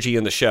fucking energy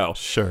in the show.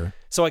 Sure.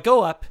 So I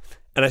go up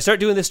and I start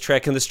doing this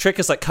trick, and this trick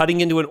is like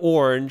cutting into an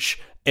orange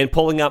and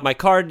pulling out my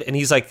card, and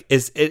he's like,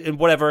 is it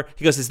whatever?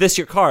 He goes, "Is this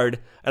your card?"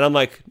 And I'm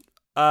like,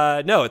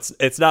 no,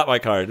 it's not my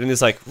card. And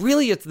he's like,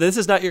 "Really? This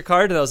is not your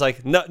card?" And I was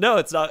like, no,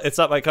 it's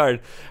not my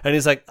card. And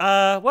he's like,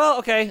 well,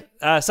 okay.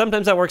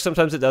 Sometimes that works,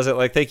 sometimes it doesn't.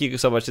 Like, thank you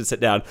so much, and sit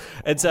down.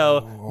 And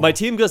so my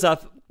team goes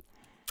up,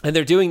 and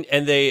they're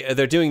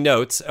doing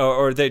notes,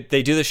 or they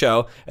do the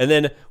show, and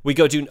then we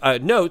go do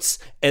notes,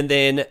 and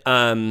then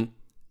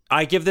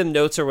I give them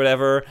notes or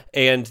whatever,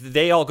 and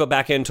they all go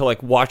back in to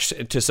like watch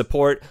to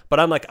support. But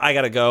I'm like, I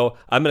gotta go.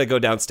 I'm gonna go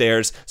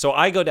downstairs. So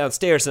I go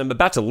downstairs, and I'm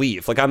about to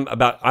leave. Like I'm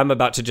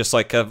about to just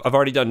like I've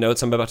already done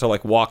notes. I'm about to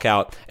like walk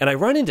out, and I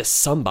run into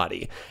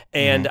somebody,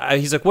 and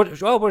he's like, what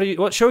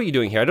show are you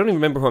doing here? I don't even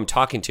remember who I'm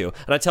talking to.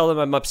 And I tell him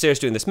I'm upstairs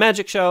doing this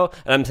magic show,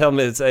 and I'm telling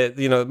him it's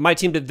my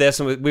team did this,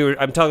 and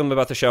I'm telling him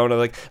about the show, and I'm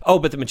like, oh,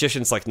 but the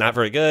magician's like not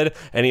very good,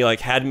 and he like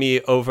had me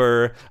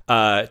over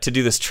to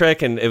do this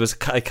trick, and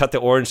I cut the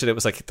orange, and it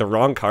was like the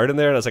wrong card in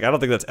there, and I was like, I don't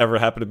think that's ever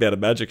happened to me at a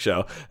magic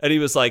show. And he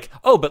was like,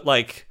 oh, but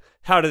like,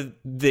 how did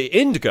the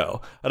end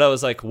go? And I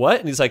was like, what?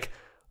 And he's like,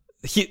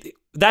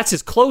 that's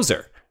his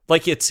closer.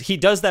 Like he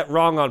does that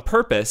wrong on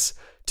purpose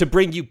to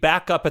bring you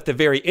back up at the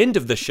very end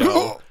of the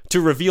show to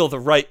reveal the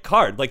right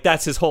card. Like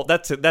that's his whole,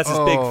 that's his big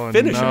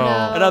finisher.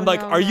 No. And I'm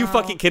like, are you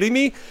fucking kidding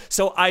me?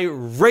 So I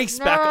race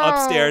back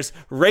upstairs,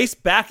 race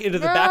back into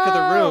the back of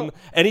the room.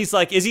 And he's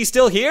like, is he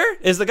still here?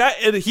 Is the guy,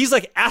 and he's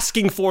like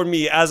asking for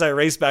me as I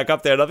race back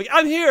up there. And I'm like,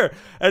 I'm here.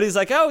 And he's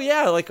like, oh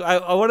yeah, like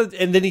I wanted,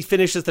 and then he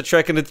finishes the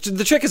trick. And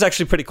the trick is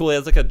actually pretty cool. He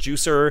has like a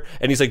juicer,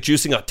 and he's like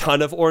juicing a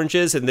ton of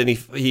oranges. And then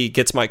he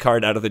gets my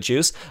card out of the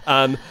juice.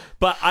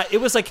 But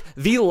it was like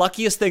the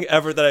luckiest thing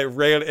ever that I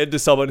ran into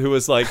someone who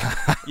was like,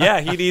 yeah,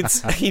 he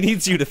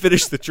needs you to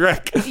finish the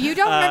trick. You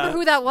don't remember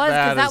who that was,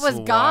 because that was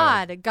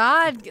God.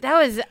 God, that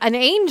was an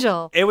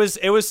angel.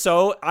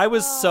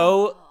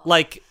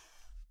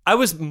 I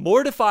was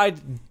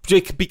mortified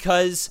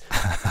because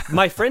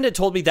my friend had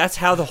told me that's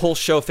how the whole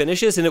show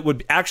finishes, and it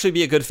would actually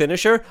be a good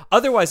finisher.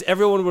 Otherwise,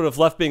 everyone would have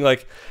left being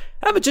like,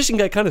 that magician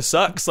guy kind of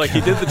sucks. Like,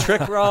 he did the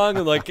trick wrong,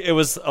 and like it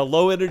was a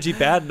low energy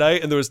bad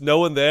night, and there was no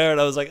one there,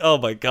 and I was like, oh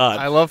my God.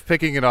 I love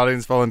picking an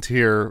audience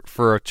volunteer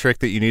for a trick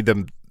that you need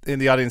them in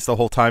the audience the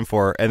whole time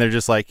for, and they're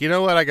just like, you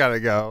know what, I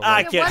gotta go.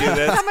 I can't do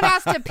this. Someone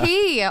has to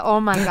pee. Oh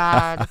my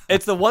God.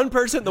 It's the one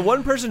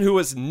person who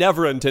was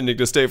never intending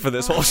to stay for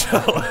this whole show.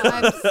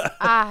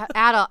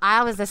 Adel,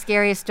 that was the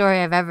scariest story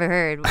I've ever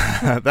heard.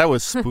 That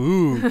was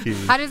spooky.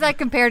 How does that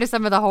compare to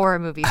some of the horror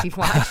movies you've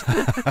watched?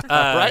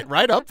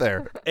 Right up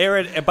there.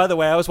 Erin, and by the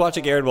way, I was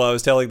watching Erin while I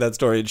was telling that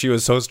story, and she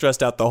was so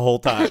stressed out the whole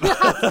time.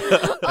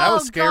 That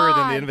was scarier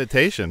than the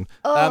invitation.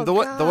 The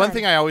one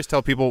thing I always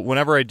tell people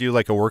whenever I do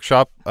like a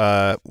workshop,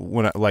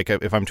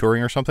 if I'm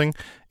touring or something,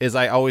 is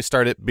I always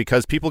start it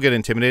because people get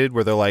intimidated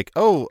where they're like,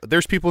 oh,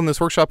 there's people in this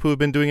workshop who have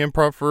been doing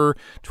improv for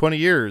 20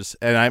 years.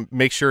 And I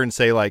make sure and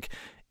say, like,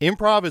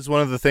 improv is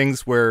one of the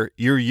things where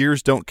your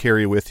years don't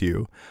carry with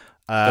you.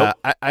 Nope.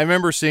 I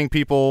remember seeing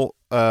people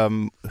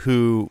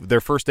who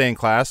their first day in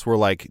class were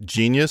like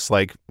genius,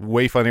 like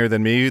way funnier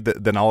than me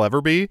than I'll ever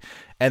be.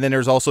 And then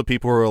there's also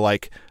people who are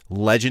like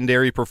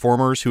legendary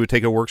performers who would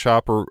take a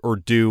workshop or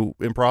do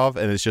improv,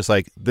 and it's just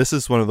like, this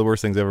is one of the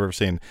worst things I've ever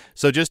seen.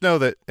 So just know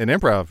that in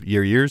improv,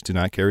 your years do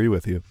not carry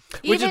with you.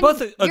 Which is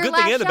both a good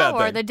thing and a bad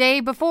thing. Or the day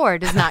before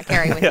does not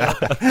carry with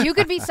you. You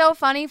could be so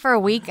funny for a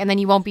week, and then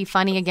you won't be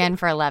funny again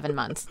for 11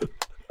 months.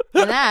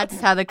 And that's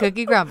how the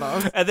cookie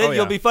crumbles. And then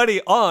you'll be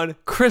funny on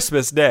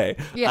Christmas Day.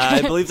 Yeah.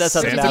 I believe that's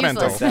how the math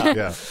Sentimental. works out.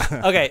 Yeah.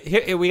 Okay,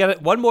 here we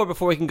got one more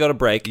before we can go to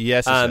break.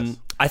 Yes, yes.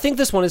 I think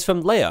this one is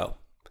from Leo.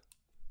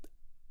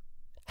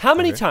 How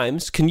many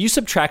times can you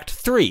subtract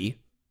 3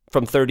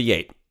 from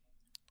 38?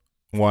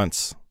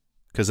 Once,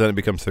 because then it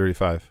becomes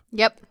 35.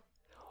 Yep.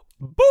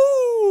 Boo!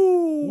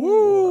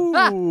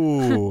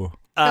 Ooh.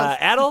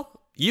 Adel,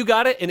 you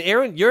got it. And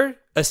Aaron, your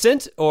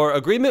assent or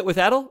agreement with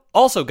Adel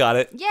also got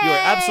it. Yay! You are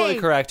absolutely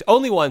correct.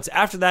 Only once.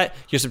 After that,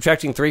 you're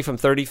subtracting 3 from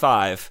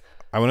 35.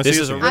 I want to This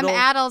see is a this. riddle,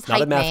 I'm Adel's not a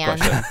hype math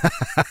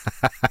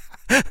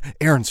man.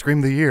 Aaron,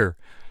 scream the year.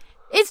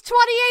 It's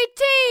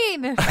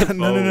 2018.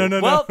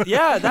 No. Well,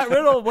 yeah, that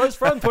riddle was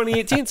from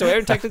 2018, so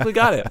Aaron technically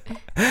got it.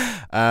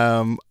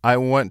 I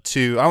want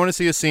to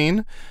see a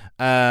scene.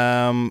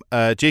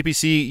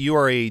 JPC, you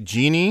are a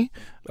genie.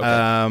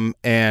 Okay.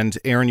 And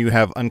Aaron, you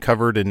have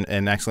uncovered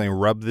and accidentally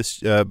rubbed this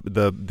the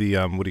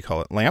what do you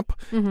call it, lamp,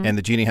 and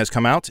the genie has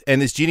come out,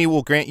 and this genie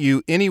will grant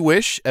you any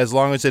wish as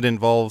long as it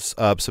involves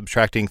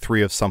subtracting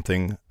 3 of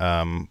something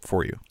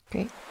for you.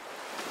 Great.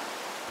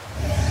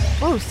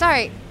 Oh,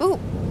 sorry. Ooh,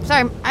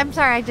 sorry. I'm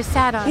sorry. I just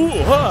sat on.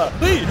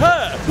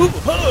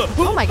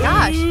 Oh my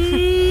gosh.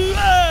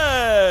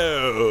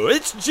 Oh,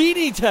 it's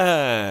genie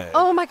time.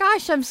 Oh my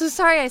gosh. I'm so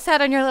sorry. I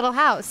sat on your little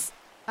house.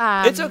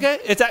 It's okay.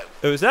 It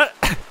was not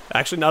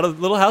actually not a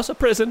little house, a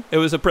prison. It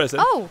was a prison.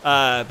 Oh.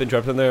 Been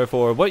trapped in there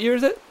for what year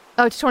is it?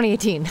 Oh, it's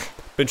 2018.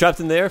 Been trapped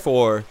in there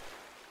for.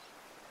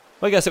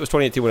 Well, I guess it was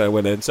 2018 when I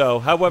went in. So,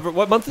 however,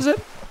 what month is it?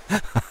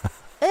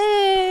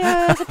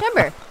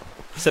 September.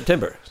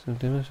 September.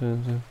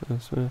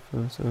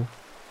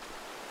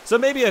 So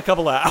maybe a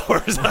couple of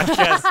hours, I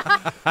guess.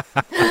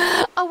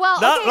 Oh well.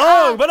 Not okay,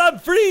 long, but I'm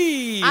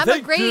free. I'm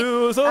Thank a great.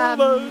 you so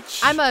much.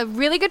 I'm a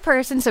really good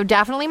person, so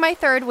definitely my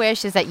third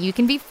wish is that you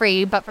can be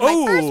free. But for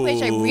my first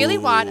wish, I really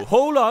want.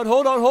 Hold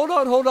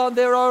on.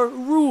 There are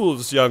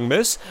rules, young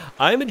miss.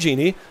 I'm a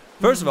genie.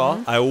 First of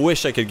all, I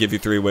wish I could give you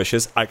 3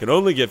 wishes. I can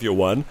only give you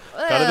 1.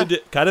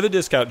 Kind of a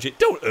discount.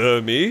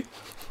 Don't me.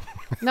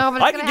 No,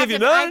 but I I'm can gonna give you I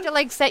none. have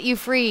to set you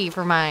free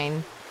for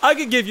mine. I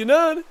can give you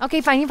none.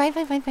 Okay, fine.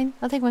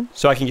 I'll take one.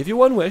 So I can give you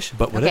 1 wish,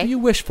 but whatever Okay. you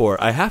wish for,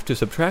 I have to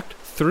subtract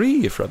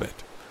 3 from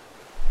it.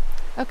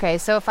 Okay,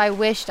 so if I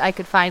wished I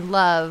could find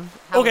love.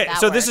 How Okay, would that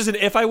so work? this is an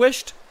if I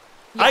wished.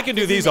 Yeah, I can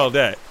do this these is it. all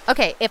day.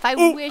 Okay, if I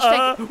wished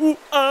I could.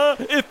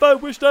 If I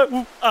wished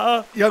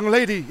I. Young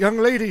lady.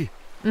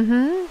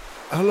 Mm-hmm.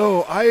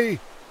 Hello, I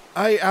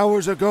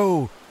hours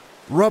ago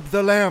rubbed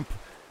the lamp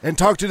and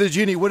talked to the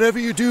genie. Whatever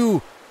you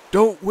do,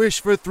 don't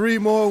wish for 3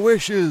 more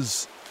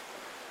wishes.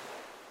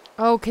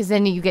 Oh, because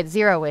then you get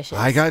 0 wishes.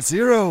 I got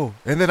 0,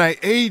 and then I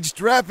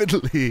aged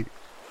rapidly.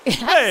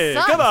 Hey,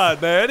 sucks. come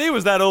on, man. He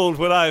was that old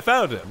when I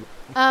found him.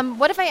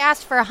 What if I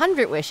asked for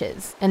 100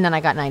 wishes and then I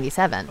got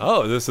 97?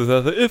 Oh, this is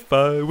another if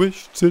I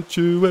wished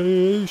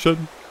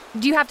situation.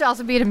 Do you have to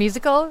also be in a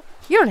musical?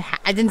 You don't.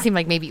 It didn't seem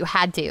like maybe you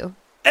had to.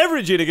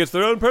 Every genie gets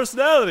their own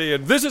personality,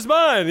 and this is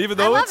mine, even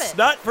though love it's it.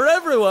 not for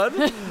everyone.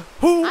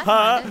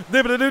 Hoo-ha,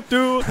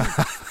 dibbidi-doo-doo.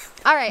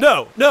 All right.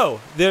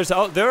 No.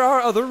 There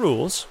are other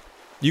rules.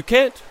 You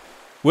can't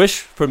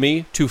wish for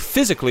me to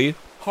physically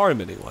harm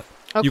anyone.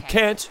 Okay. You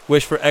can't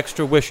wish for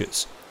extra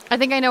wishes. I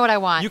think I know what I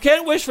want. You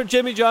can't wish for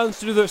Jimmy John's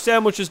to do their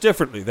sandwiches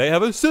differently. They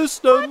have a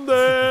system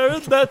there,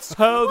 and that's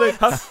how they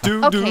have to do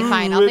it. Okay,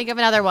 fine. I'll think of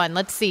another one.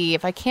 Let's see.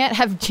 If I can't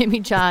have Jimmy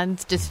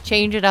John's, just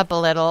change it up a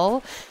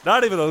little.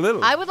 Not even a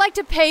little. I would like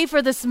to pay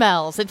for the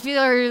smells. It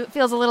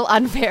feels a little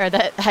unfair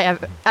that I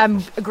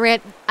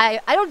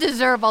don't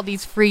deserve all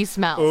these free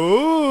smells.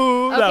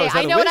 Ooh. Okay, now, is that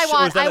I a know what wish, I or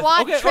want. is that I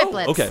want okay,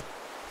 triplets. Okay.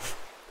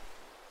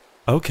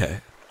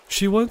 Okay.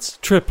 She wants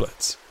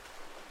triplets.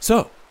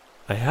 So,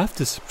 I have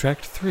to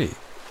subtract 3.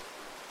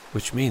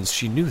 Which means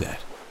she knew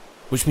that.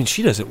 Which means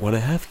she doesn't want to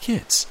have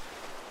kids.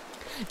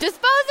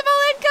 Disposable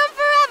income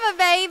forever,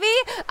 baby.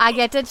 I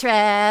get to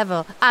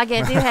travel. I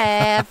get to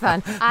have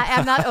fun. I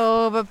am not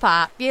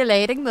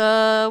overpopulating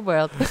the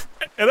world.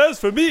 And as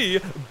for me,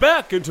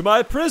 back into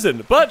my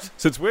prison. But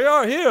since we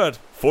are here at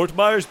Fort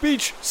Myers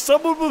Beach,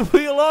 someone will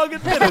be along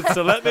in minutes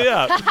to let me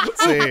out.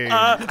 Genie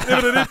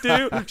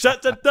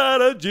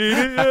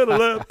in a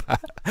lamp.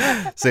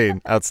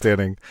 Scene.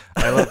 Outstanding.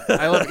 I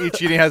love each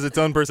genie has its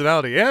own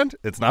personality, and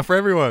it's not for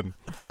everyone.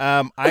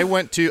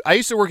 I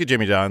used to work at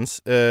Jimmy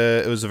John's.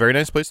 It was a very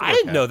nice place to work I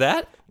didn't at. know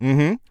that.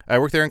 Mm-hmm. I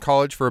worked there in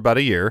college for about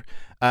a year.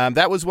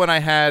 That was when I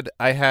had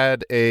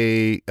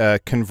a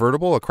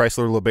convertible, a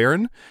Chrysler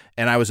LeBaron,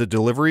 and I was a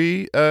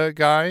delivery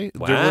guy,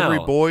 Wow. delivery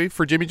boy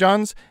for Jimmy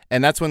John's.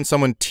 And that's when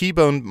someone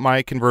T-boned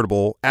my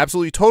convertible,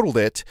 absolutely totaled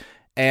it,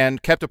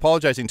 and kept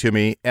apologizing to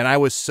me. And I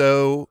was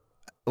so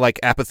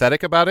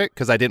apathetic about it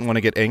because I didn't want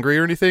to get angry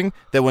or anything,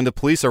 that when the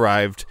police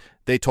arrived,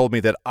 they told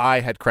me that I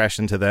had crashed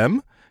into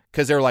them.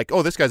 Because they're like,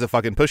 oh, this guy's a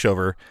fucking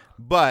pushover.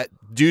 But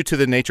due to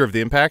the nature of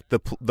the impact,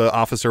 the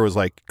officer was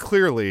like,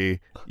 clearly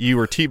you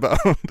were T-boned.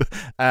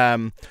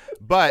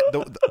 But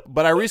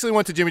I recently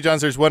went to Jimmy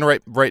John's. There's one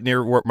right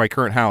near my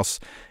current house.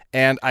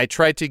 And I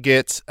tried to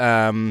get,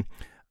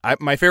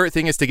 my favorite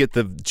thing is to get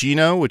the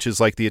Gino, which is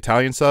like the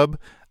Italian sub.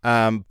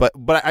 But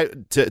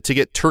to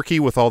get turkey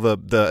with all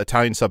the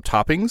Italian sub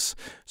toppings.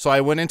 So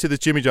I went into the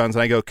Jimmy John's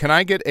and I go, can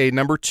I get a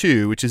number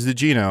 2, which is the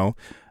Gino?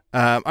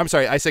 I'm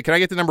sorry. I said, can I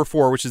get the number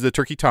 4, which is the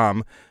turkey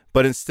Tom?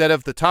 But instead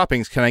of the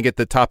toppings, can I get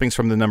the toppings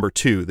from the number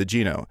 2, the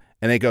Gino?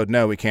 And they go,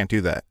 no, we can't do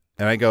that.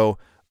 And I go,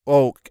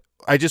 oh,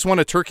 I just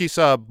want a turkey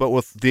sub, but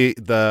with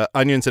the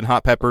onions and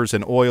hot peppers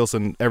and oils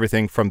and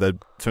everything from the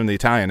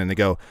Italian. And they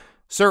go,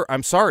 sir,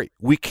 I'm sorry,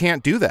 we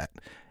can't do that.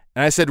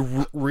 And I said,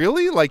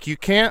 really? Like, you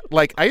can't?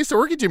 Like, I used to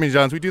work at Jimmy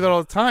John's. We do that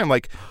all the time.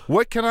 Like,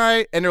 what can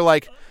I? And they're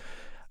like,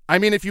 I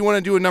mean, if you want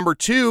to do a number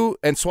 2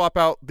 and swap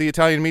out the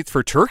Italian meats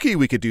for turkey,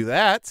 we could do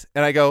that.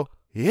 And I go,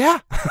 yeah.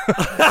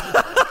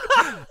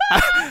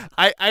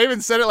 I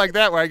even said it like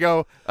that, where I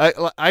go,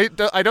 I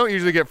don't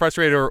usually get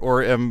frustrated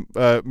or am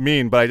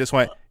mean, but I just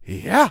went,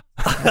 yeah.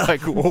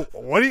 Like, well,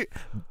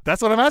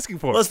 that's what I'm asking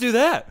for. Let's do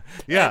that.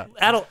 Yeah.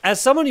 Adel,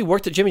 as someone who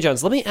worked at Jimmy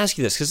John's, let me ask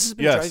you this, because this has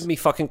been driving me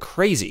fucking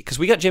crazy. Because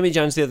we got Jimmy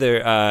John's the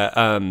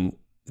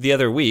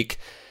other week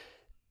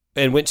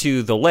and went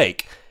to the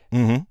lake.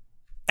 Mm-hmm.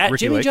 At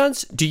Ricky Jimmy Lake.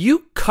 John's, do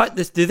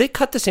they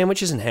cut the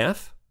sandwiches in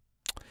half?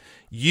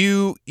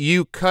 You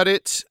cut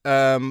it.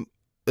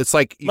 It's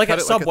like you like cut at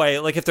it Subway,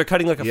 like if they're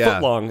cutting like a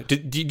foot long. Do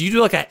you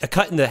do like a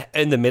cut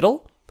in the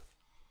middle?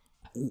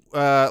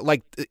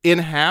 Like in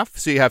half,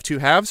 so you have 2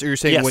 halves, or you're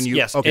saying when you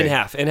in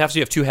half, so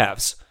you have 2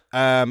 halves.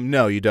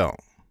 No, you don't.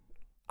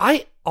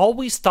 I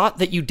always thought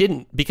that you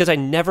didn't, because I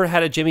never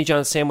had a Jimmy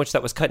John's sandwich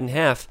that was cut in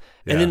half.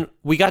 And then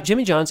we got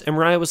Jimmy John's, and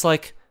Mariah was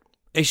like,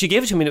 hey, she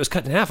gave it to me and it was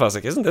cut in half. I was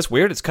like, isn't this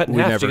weird? It's cut in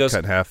half. We never She goes,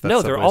 cut in half. That's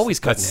no, they're Subway's- always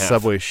cut in that's half.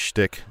 Subway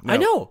shtick. No. I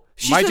know.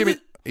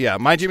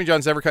 My Jimmy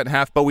John's never cut in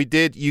half, but we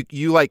did.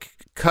 You like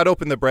cut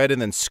open the bread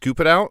and then scoop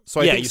it out.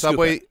 So I think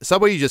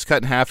Subway you just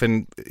cut in half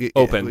and it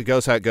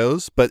goes how it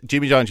goes. But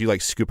Jimmy John's you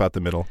like scoop out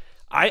the middle.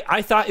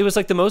 I thought it was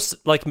like the most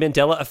like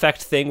Mandela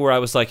effect thing, where I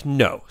was like,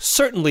 no,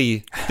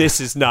 certainly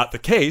this is not the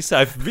case.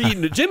 I've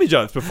eaten at Jimmy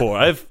John's before.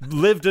 I've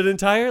lived an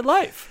entire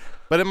life.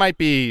 But it might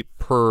be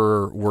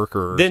per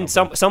worker. Then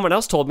someone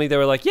else told me, they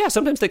were like, yeah,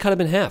 sometimes they cut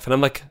them in half. And I'm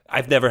like,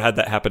 I've never had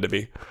that happen to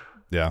me.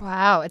 Yeah.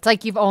 Wow. It's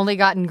like you've only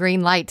gotten green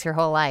lights your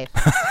whole life.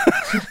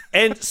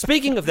 And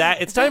speaking of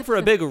that, it's time for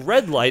a big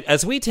red light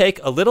as we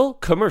take a little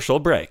commercial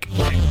break.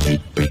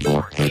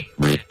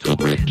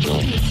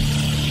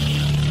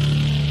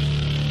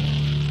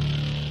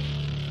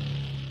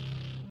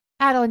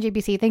 Adel and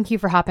JBC, thank you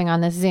for hopping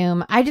on this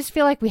Zoom. I just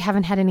feel like we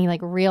haven't had any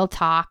like real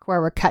talk where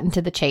we're cutting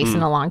to the chase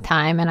in a long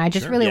time, and I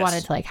just really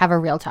wanted to like have a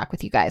real talk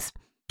with you guys.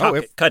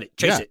 Cut it,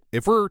 chase it.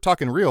 If we're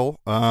talking real,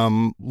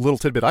 little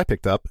tidbit I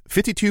picked up: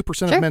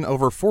 52% of men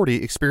over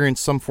 40 experience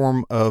some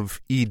form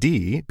of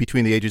ED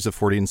between the ages of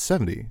 40 and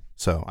 70.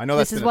 So I know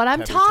this is what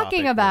I'm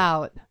talking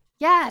about.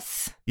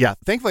 Yes. Yeah.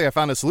 Thankfully, I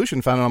found a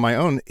solution, found it on my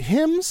own.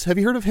 Hims. Have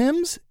you heard of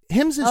Hims?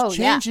 Hims is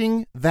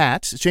changing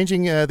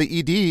the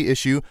ED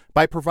issue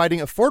by providing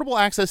affordable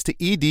access to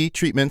ED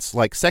treatments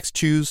like sex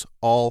chews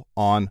all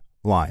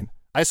online.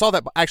 I saw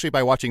that actually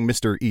by watching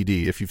Mr. ED,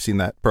 if you've seen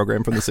that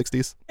program from the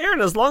 60s.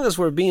 Aaron, as long as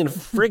we're being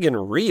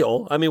friggin'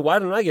 real, I mean, why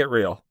don't I get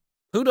real?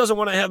 Who doesn't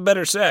want to have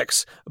better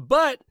sex?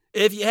 But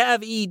if you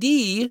have ED,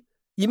 you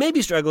may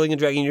be struggling and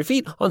dragging your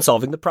feet on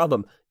solving the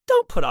problem.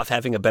 Don't put off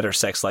having a better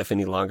sex life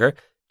any longer.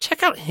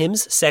 Check out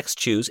Hims Sex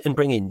Chews and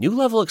bring a new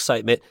level of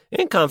excitement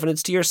and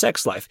confidence to your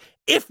sex life.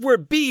 If we're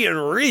being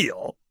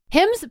real.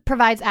 Hims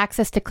provides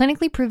access to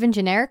clinically proven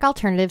generic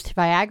alternatives to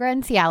Viagra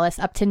and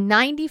Cialis up to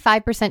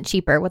 95%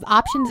 cheaper, with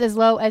options as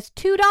low as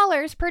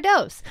 $2 per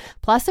dose,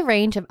 plus a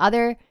range of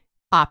other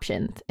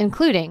options,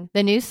 including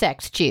the new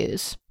Sex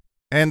Chews.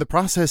 And the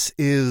process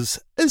is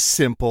as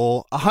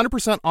simple: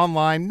 100%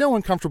 online, no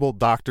uncomfortable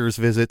doctor's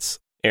visits.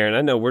 Aaron,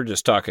 I know we're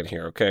just talking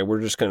here, okay? We're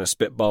just going to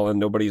spitball and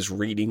nobody's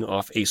reading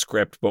off a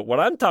script. But what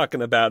I'm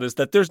talking about is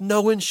that there's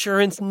no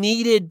insurance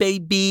needed,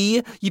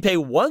 baby. You pay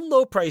one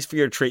low price for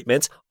your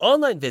treatments,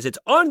 online visits,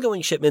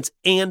 ongoing shipments,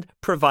 and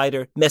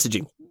provider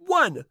messaging.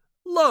 One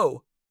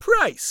low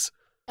price.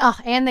 Oh,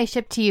 and they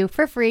ship to you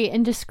for free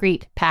in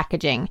discreet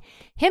packaging.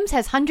 Hims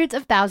has hundreds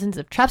of thousands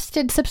of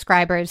trusted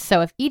subscribers,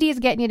 so if ED is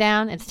getting you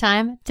down, it's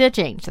time to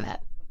change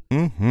that.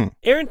 Mm-hmm.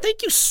 Aaron,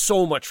 thank you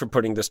so much for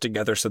putting this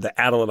together so that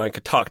Adel and I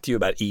could talk to you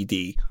about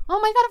ED.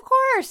 Oh my God, of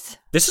course.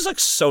 This is like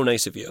so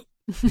nice of you.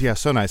 Yeah,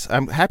 so nice.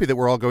 I'm happy that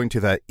we're all going to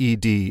that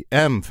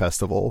EDM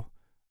festival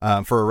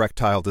for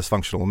erectile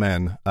dysfunctional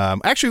men.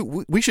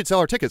 Actually, we should sell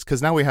our tickets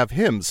because now we have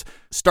Hims.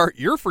 Start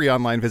your free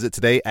online visit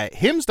today at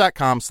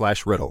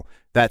hims.com/riddle.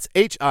 That's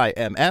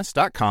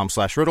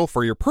HIMS.com/riddle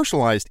for your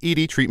personalized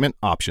ED treatment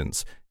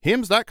options.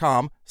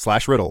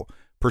 hims.com/riddle.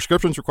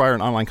 Prescriptions require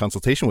an online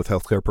consultation with a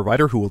healthcare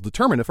provider who will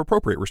determine if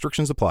appropriate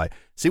restrictions apply.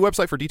 See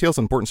website for details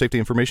on important safety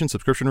information.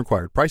 Subscription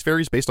required. Price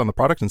varies based on the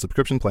product and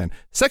subscription plan.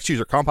 Sex chews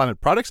are compounded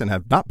products and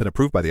have not been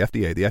approved by the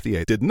FDA. The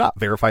FDA did not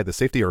verify the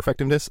safety or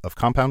effectiveness of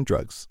compound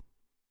drugs.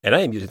 And I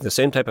am using the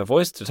same type of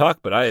voice to talk,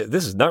 but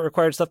this is not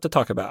required stuff to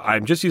talk about.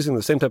 I'm just using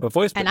the same type of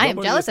voice. And I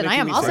am jealous, and I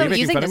am also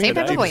using the same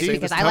type of voice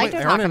because I like to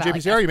talk Aaron about and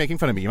JPC, are you making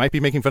fun of me? You might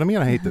be making fun of me,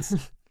 and I hate this.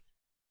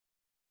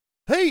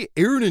 Hey,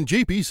 Aaron and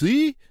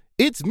JPC.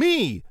 It's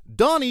me,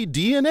 Donnie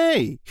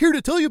DNA, here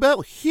to tell you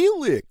about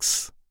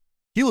Helix.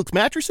 Helix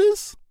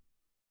mattresses?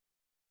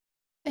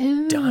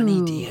 Ooh.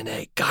 Donnie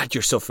DNA. God,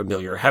 you're so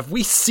familiar. Have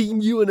we seen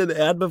you in an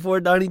ad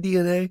before, Donnie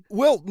DNA?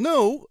 Well,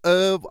 no.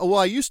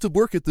 I used to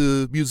work at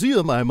the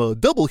museum. I'm a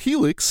double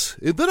Helix,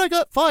 and then I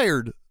got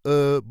fired.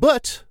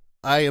 But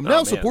I am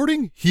now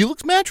supporting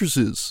Helix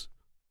mattresses.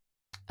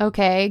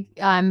 Okay,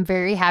 I'm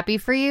very happy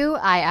for you.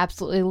 I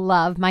absolutely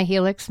love my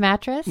Helix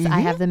mattress.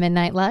 I have the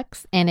Midnight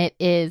Lux, and it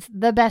is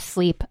the best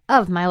sleep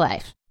of my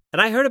life.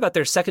 And I heard about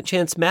their Second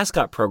Chance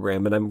mascot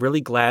program, and I'm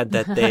really glad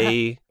that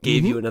they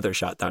gave you another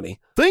shot, Donnie.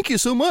 Thank you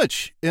so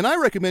much. And I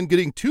recommend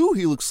getting 2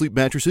 Helix sleep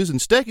mattresses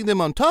and stacking them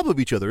on top of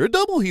each other, a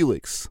double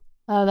Helix.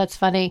 Oh, that's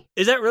funny.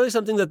 Is that really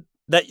something that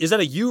is that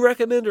a you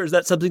recommend, or is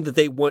that something that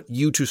they want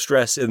you to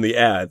stress in the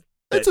ad?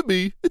 It's a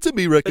me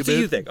recommend. It's a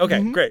you thing.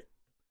 Okay, great.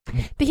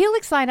 The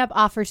Helix lineup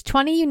offers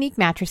 20 unique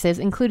mattresses,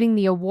 including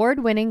the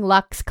award-winning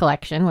Luxe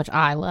Collection, which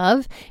I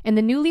love, and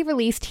the newly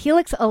released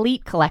Helix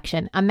Elite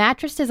Collection, a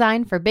mattress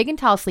designed for big and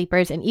tall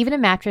sleepers, and even a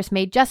mattress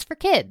made just for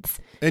kids.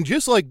 And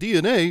just like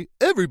DNA,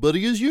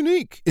 everybody is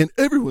unique, and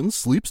everyone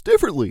sleeps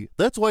differently.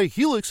 That's why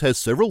Helix has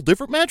several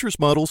different mattress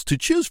models to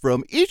choose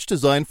from, each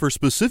designed for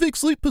specific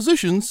sleep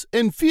positions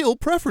and feel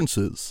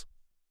preferences.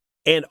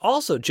 And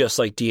also, just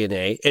like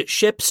DNA, it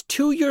ships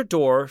to your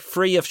door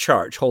free of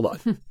charge. Hold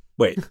on.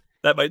 Wait.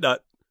 That might not.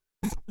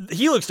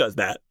 Helix does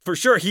that. For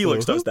sure,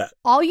 Helix does that.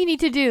 All you need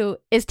to do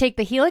is take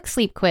the Helix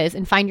Sleep Quiz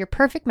and find your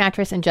perfect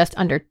mattress in just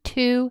under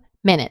 2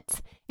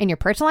 minutes. And your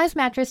personalized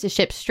mattress is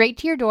shipped straight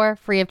to your door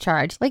free of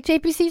charge, like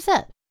JPC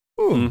said.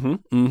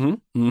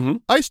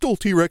 I stole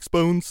T-Rex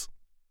bones.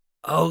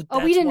 Oh,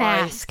 we didn't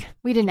ask.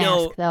 We didn't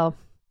ask, though.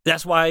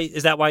 That's why.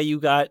 Is that why you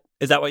got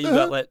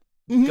let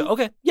go?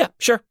 Okay. Yeah,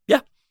 sure. Yeah.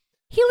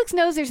 Helix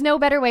knows there's no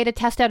better way to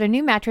test out a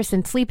new mattress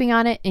than sleeping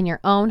on it in your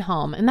own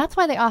home. And that's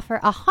why they offer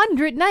a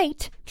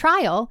 100-night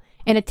trial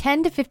and a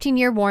 10 to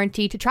 15-year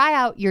warranty to try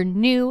out your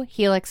new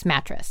Helix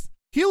mattress.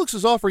 Helix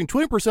is offering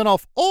 20%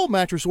 off all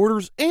mattress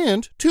orders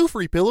and 2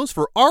 free pillows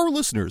for our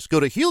listeners.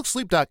 Go to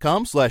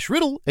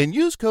helixsleep.com/riddle and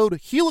use code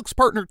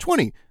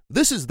HelixPartner20.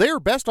 This is their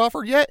best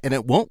offer yet, and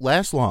it won't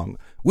last long.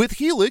 With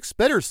Helix,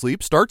 better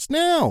sleep starts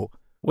now.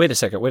 Wait a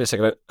second.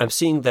 I'm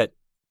seeing that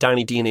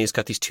Donnie DNA's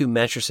got these 2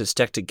 mattresses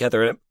stacked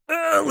together, and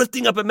I'm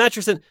lifting up a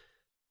mattress, and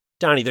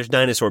Donnie, there's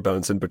dinosaur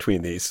bones in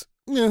between these.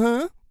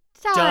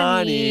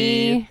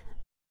 Donnie.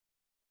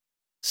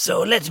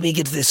 So let me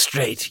get this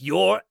straight.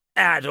 You're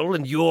Adel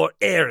and you're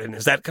Aaron,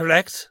 is that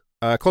correct?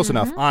 Close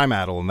enough. I'm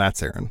Adel, and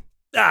that's Aaron.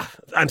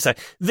 I'm sorry.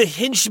 The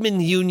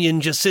Henchman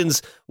Union just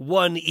sends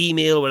one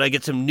email when I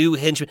get some new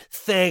henchmen.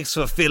 Thanks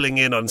for filling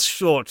in on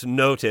short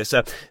notice.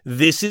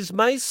 This is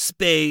my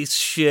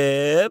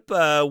spaceship.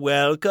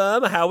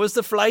 Welcome. How was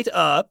the flight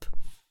up?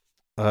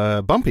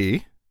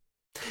 Bumpy.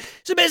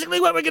 So basically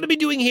what we're going to be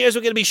doing here is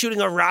we're going to be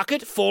shooting a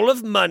rocket full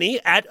of money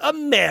at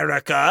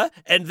America,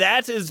 and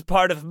that is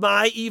part of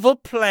my evil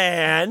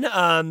plan.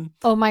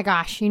 Oh my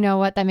gosh, you know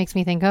what that makes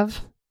me think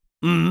of?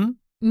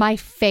 My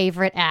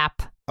favorite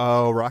app.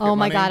 Oh, Rocket Money? Oh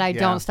my Money? God, I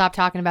don't stop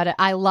talking about it.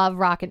 I love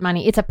Rocket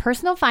Money. It's a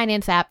personal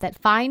finance app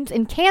that finds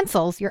and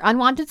cancels your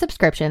unwanted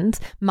subscriptions,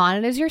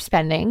 monitors your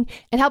spending,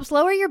 and helps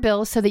lower your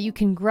bills so that you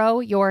can grow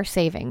your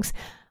savings.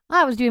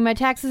 I was doing my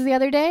taxes the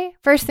other day.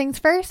 First things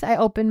first, I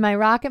opened my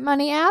Rocket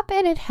Money app,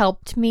 and it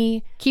helped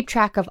me keep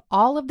track of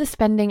all of the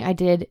spending I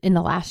did in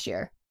the last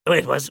year.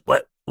 Wait, what's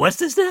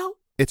this now?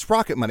 It's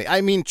Rocket Money.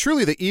 I mean,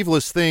 truly the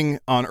evilest thing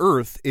on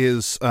earth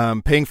is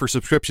paying for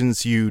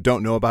subscriptions you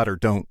don't know about or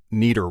don't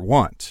need or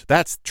want.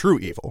 That's true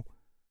evil.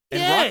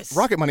 And Yes.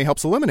 Rocket Money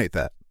helps eliminate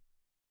that.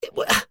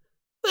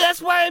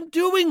 That's why I'm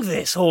doing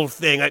this whole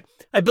thing.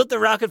 I built the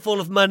rocket full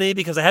of money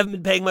because I haven't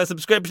been paying my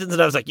subscriptions,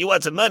 and I was like, you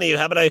want some money?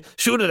 How about I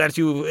shoot it at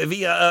you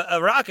via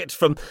a rocket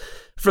from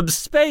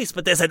space?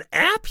 But there's an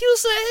app, you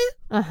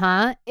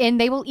say?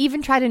 And they will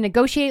even try to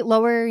negotiate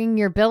lowering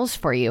your bills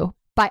for you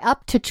by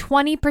up to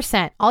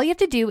 20%. All you have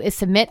to do is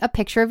submit a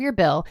picture of your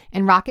bill,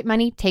 and Rocket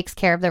Money takes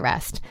care of the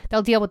rest.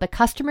 They'll deal with the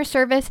customer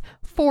service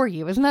for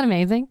you. Isn't that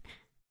amazing?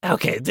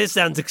 Okay, this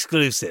sounds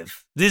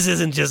exclusive. This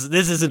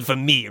isn't for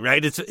me,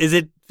 right? It's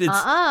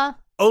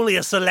only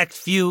a select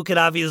few can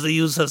obviously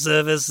use her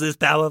service this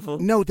powerful.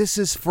 No, this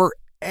is for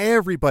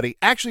everybody.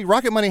 Actually,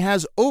 Rocket Money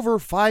has over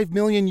 5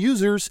 million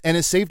users and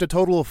has saved a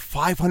total of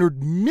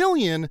 $500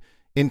 million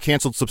in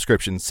canceled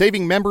subscriptions,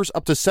 saving members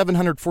up to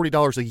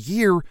 $740 a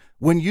year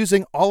when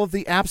using all of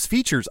the app's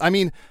features. I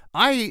mean,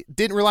 I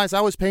didn't realize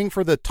I was paying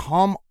for the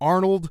Tom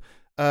Arnold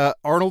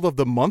of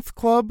the Month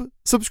Club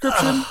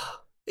subscription.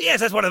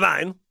 Yes, that's one of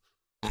mine.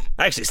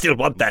 I actually still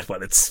want that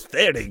one. It's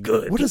very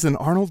good. What is an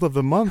Arnold of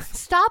the Month?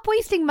 Stop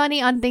wasting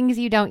money on things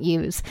you don't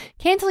use.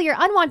 Cancel your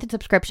unwanted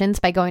subscriptions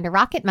by going to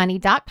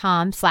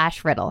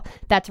rocketmoney.com/riddle.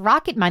 That's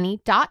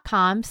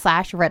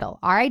rocketmoney.com/riddle.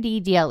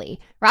 RIDDLE.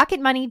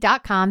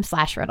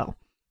 rocketmoney.com/riddle.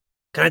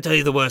 Can I tell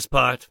you the worst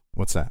part?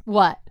 What's that?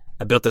 What?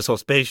 I built this whole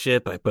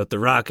spaceship. I built the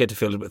rocket,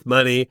 filled it with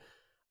money.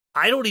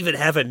 I don't even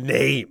have a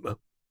name.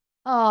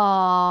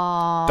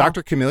 Aww.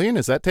 Dr. Chameleon,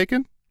 is that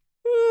taken?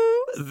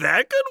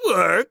 That could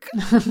work.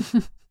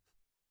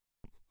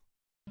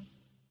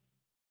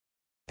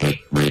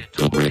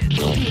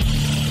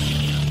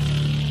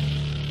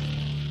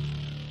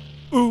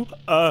 Ooh,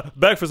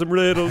 back for some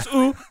riddles.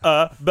 Ooh,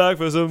 back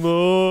for some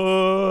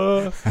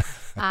more.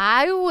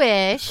 I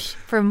wish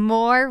for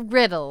more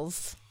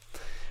riddles.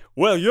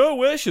 Well, your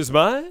wish is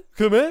my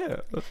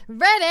command.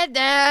 Ready,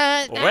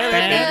 Hey,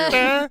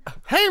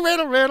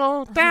 riddle,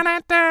 riddle.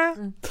 Da-da-da.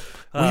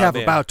 We have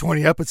about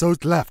 20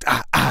 episodes left.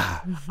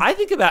 I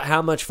think about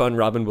how much fun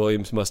Robin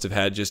Williams must have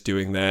had just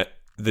doing that,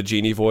 the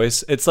genie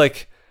voice. It's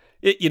like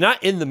you're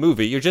not in the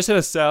movie; you're just in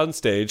a sound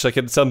stage, like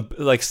in some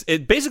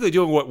basically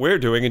doing what we're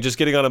doing and just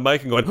getting on a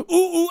mic and going ooh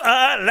ooh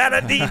ah la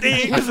da dee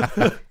dee,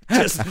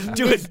 just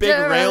doing big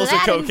rails of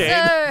cocaine.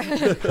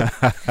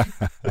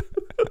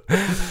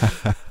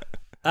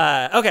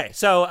 Okay,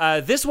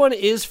 so this one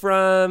is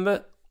from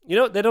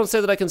they don't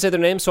say that I can say their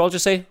name, so I'll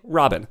just say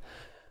Robin.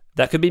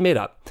 That could be made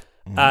up.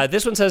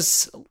 This one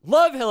says,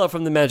 love Hello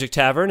from the Magic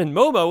Tavern, and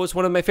Momo was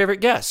one of my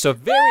favorite guests. So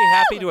very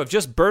happy to have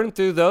just burned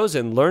through those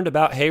and learned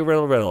about Hey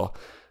Riddle Riddle.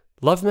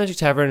 Love the Magic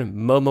Tavern,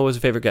 Momo was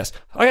a favorite guest.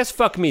 I guess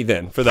fuck me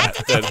then for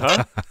that, then,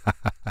 huh?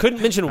 Couldn't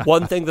mention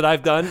one thing that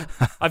I've done.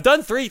 I've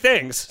done 3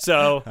 things,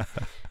 so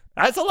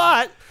that's a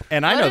lot.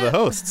 And I know the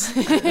hosts.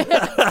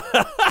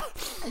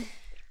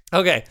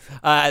 Okay,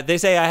 they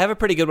say, I have a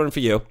pretty good one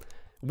for you.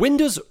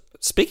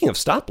 Speaking of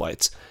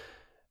stoplights,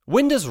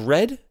 when does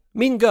red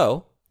mean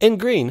go and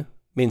green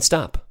mean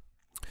stop?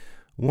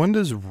 When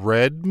does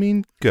red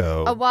mean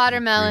go? A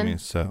watermelon.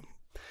 Means stop.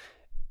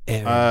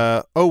 When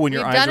your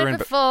We've eyes done are it in...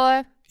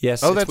 before.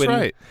 Yes. Oh, that's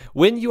right.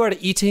 When you are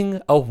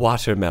eating a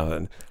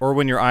watermelon. Or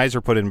when your eyes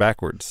are put in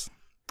backwards.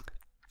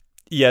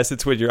 Yes,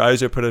 it's when your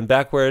eyes are put in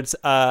backwards.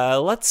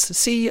 Let's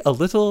see a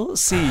little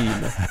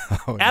scene.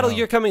 Adel,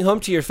 you're coming home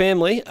to your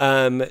family.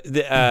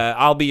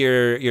 I'll be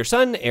your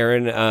son.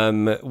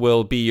 Aaron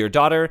will be your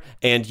daughter.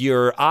 And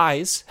your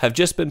eyes have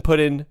just been put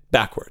in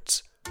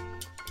backwards.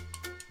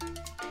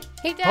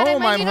 Hey, Dad,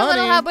 Home, I might I'm need a little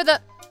honey. help with a...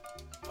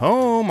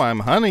 Home, I'm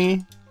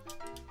honey.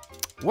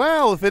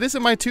 Well, if it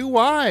isn't my 2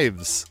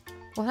 wives.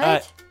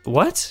 What?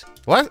 What?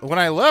 What? When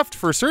I left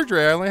for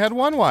surgery, I only had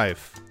 1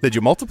 wife. Did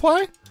you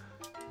multiply?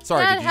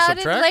 Sorry, Dad, did you how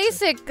subtract? did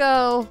LASIK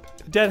go?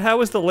 Dad, how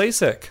was the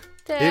LASIK?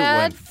 Dad? It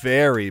went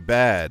very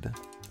bad.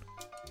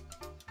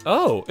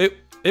 Oh,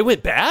 it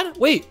went bad?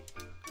 Wait,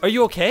 are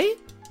you okay?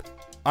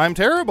 I'm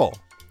terrible.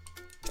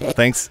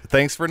 Thanks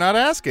for not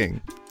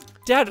asking.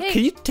 Dad, Hey,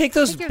 can you take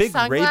those Take your big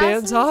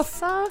Ray-Bans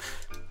sunglasses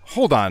off?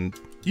 Hold on.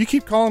 You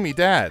keep calling me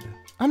Dad.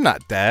 I'm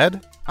not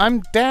Dad.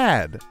 I'm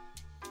Dad.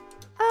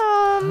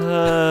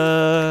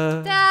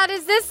 Dad,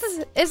 is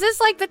this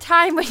like the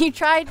time when you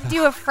tried to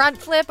do a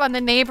front flip on the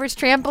neighbor's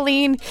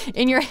trampoline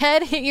and your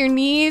head hit your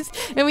knees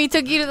and we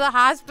took you to the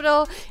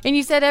hospital and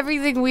you said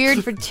everything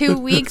weird for 2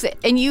 weeks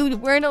and you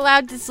weren't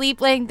allowed to sleep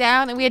laying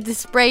down and we had to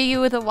spray you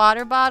with a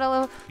water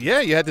bottle? Yeah,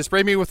 you had to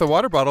spray me with a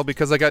water bottle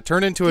because I got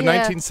turned into a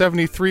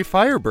 1973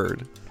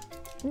 Firebird.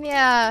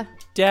 Yeah.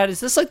 Dad, is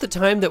this like the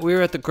time that we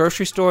were at the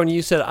grocery store and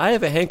you said, I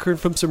have a hankering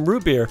from some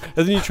root beer,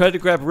 and then you tried to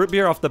grab root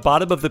beer off the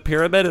bottom of the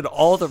pyramid and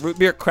all the root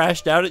beer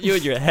crashed out at you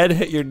and your head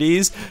hit your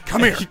knees?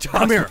 Come here.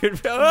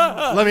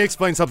 Let me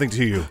explain something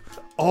to you.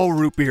 All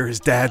root beer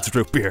is Dad's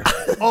root beer.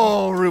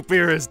 All root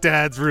beer is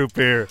Dad's root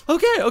beer.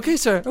 Okay,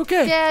 sir.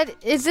 Okay. Dad,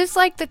 is this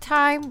like the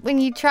time when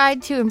you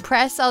tried to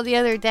impress all the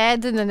other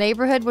dads in the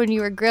neighborhood when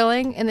you were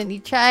grilling and then you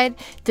tried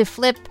to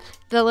flip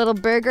the little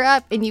burger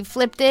up and you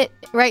flipped it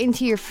right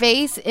into your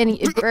face and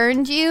it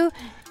burned you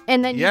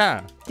and then you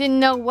didn't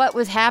know what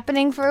was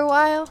happening for a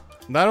while?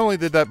 Not only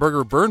did that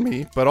burger burn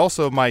me, but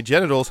also my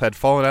genitals had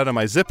fallen out of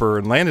my zipper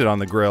and landed on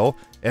the grill,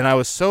 and I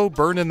was so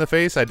burned in the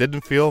face I didn't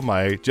feel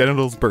my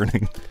genitals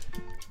burning.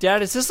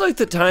 Dad, is this like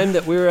the time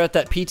that we were at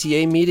that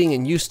PTA meeting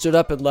and you stood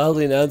up and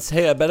loudly announced,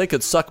 hey, I bet I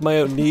could suck my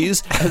own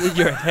knees, and then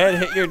your head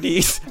hit your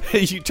knees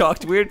and you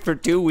talked weird for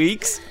 2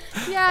 weeks?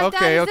 Yeah,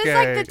 Dad, is this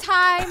like the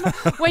time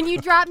when you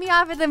dropped me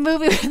off at the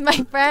movie with my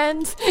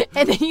friends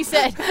and then you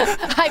said,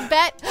 I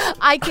bet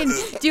I can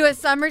do a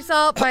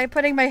somersault by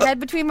putting my head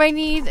between my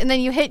knees, and then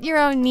you hit your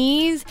own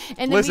knees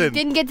and then we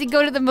didn't get to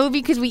go to the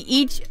movie because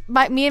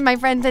me and my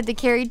friends had to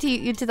carry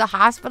you to the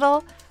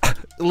hospital?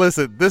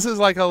 Listen, this is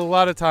like a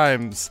lot of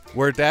times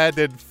where Dad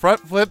did front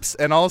flips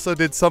and also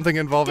did something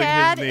involving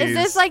Dad, his knees. is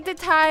this like the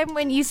time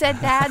when you said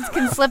dads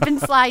can slip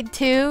and slide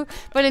too,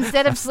 but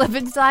instead of slip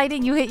and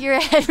sliding, you hit your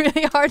head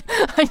really hard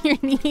on your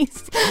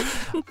knees?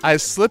 I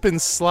slip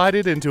and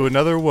slided into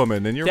another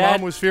woman, and your Dad,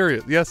 mom was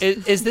furious. Yes.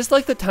 Is this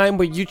like the time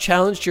when you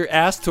challenged your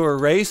ass to a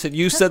race and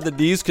you said the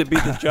knees could be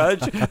the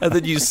judge, and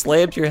then you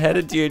slammed your head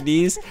into your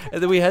knees,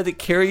 and then we had to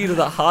carry you to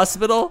the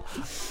hospital?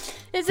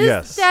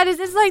 Dad, is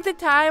this like the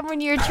time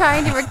when you're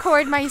trying to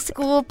record my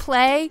school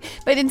play,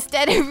 but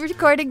instead of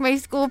recording my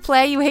school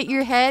play, you hit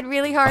your head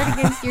really hard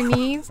against your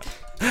knees?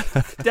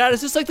 Dad,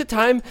 is this like the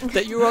time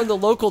that you were on the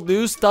local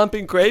news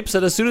stomping grapes,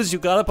 and as soon as you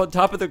got up on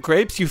top of the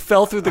grapes, you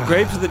fell through the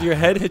grapes, and then your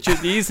head hit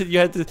your knees, and you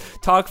had to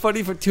talk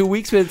funny for 2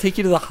 weeks? We had to take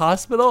you to the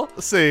hospital?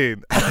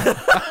 Scene.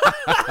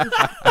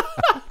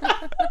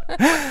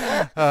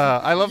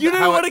 I love You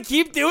didn't want to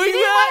keep doing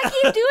that?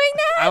 Keep doing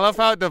that? I love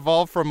how it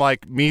devolved from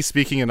like me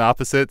speaking in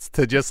opposites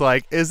to just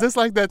like, is this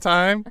like that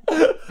time?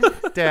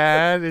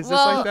 Dad, is this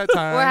like that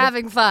time? We're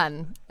having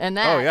fun. And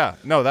that. Oh, yeah.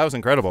 No, that was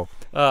incredible.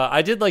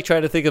 I did like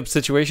trying to think of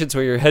situations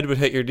where your head would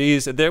hit your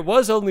knees, and there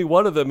was only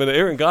one of them, and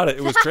Aaron got it.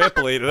 It was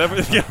trampoline, and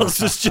everything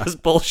else was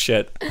just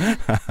bullshit.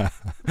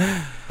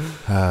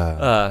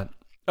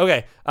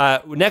 Okay,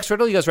 next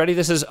riddle. You guys ready?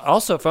 This is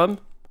also from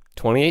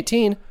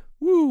 2018.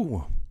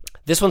 Woo.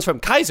 This one's from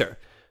Kaiser.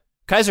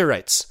 Kaiser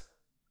writes,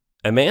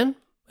 a man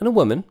and a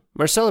woman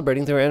are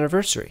celebrating their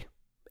anniversary.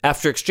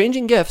 After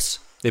exchanging gifts,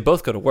 they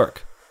both go to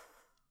work.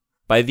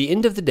 By the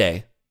end of the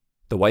day,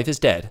 the wife is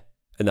dead,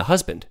 and the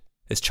husband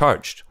is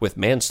charged with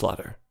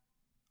manslaughter.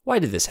 Why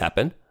did this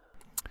happen?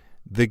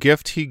 The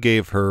gift he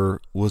gave her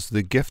was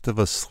the gift of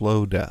a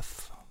slow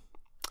death.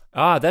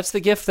 Ah, that's the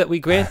gift that we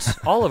grant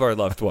all of our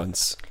loved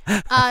ones.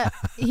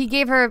 He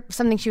gave her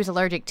something she was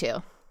allergic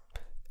to.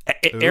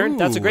 Aaron,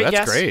 that's a great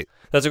guess. That's great.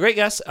 That's a great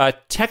guess.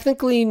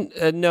 Technically,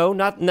 no,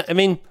 not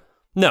the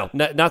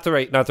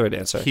right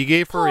answer. He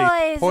gave her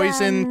a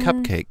poison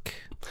cupcake.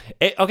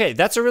 Okay,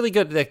 that's a really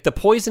good. Like, the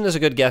poison is a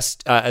good guess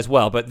as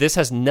well, but this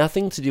has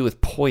nothing to do with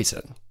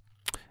poison.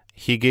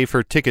 He gave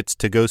her tickets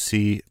to go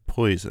see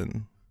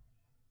Poison.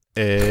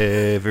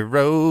 Every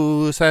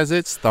rose has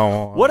its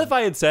thorn. What if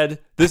I had said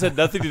this had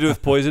nothing to do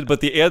with poison, but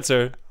the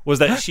answer was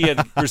that she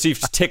had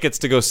received tickets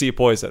to go see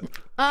Poison?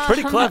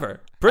 Pretty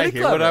clever. Pretty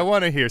hear clever. what I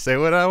want to hear. Say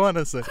what I want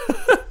to say.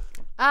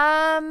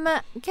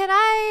 Can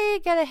I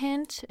get a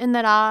hint? And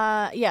then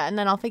and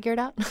then I'll figure it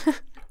out.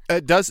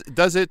 Does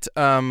it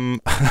can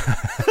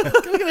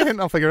I get a hint?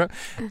 I'll figure it out.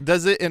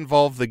 Does it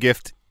involve the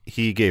gift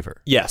he gave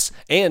her? Yes,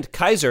 and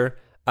Kaiser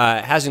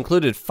has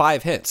included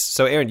 5 hints.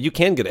 So, Aaron, you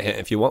can get a hint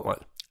if you want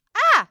one.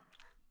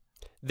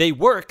 They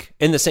work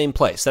in the same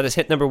place. That is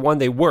hint number 1.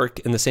 They work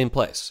in the same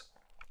place.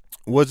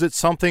 Was it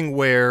something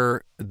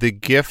where the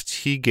gift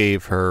he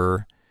gave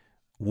her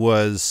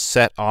was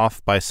set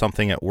off by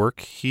something at work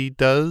he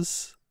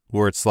does?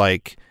 Where it's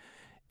like,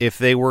 if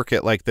they work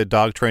at like the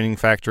dog training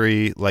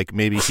factory, like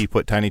maybe he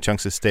put tiny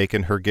chunks of steak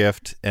in her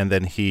gift and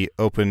then he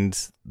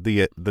opened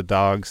the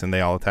dogs and they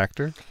all attacked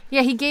her?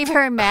 Yeah, he gave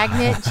her a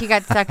magnet. She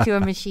got stuck to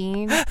a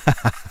machine.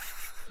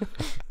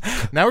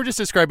 Now we're just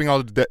describing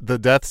all the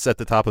deaths at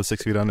the top of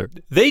 6 Feet Under.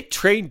 They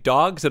train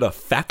dogs at a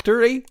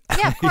factory?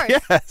 Yeah, of course.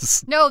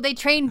 Yes. No, they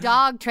train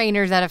dog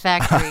trainers at a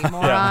factory,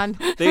 moron.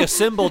 Yeah. They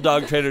assemble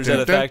dog trainers at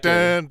a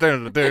factory.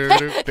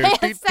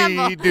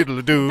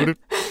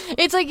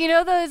 It's like, you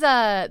know those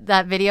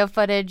that video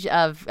footage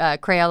of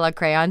Crayola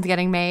crayons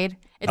getting made?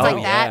 It's like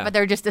that, yeah. but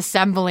they're just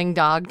assembling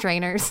dog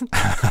trainers.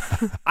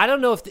 I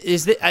don't know if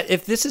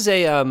this is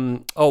a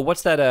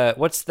what's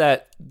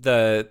that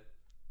the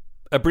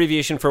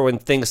abbreviation for when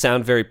things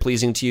sound very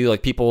pleasing to you,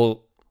 like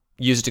people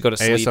use it to go to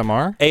sleep.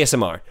 ASMR?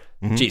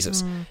 Mm-hmm.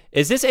 Jesus.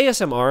 Is this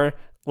ASMR?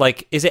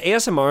 Like, is it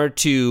ASMR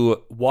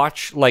to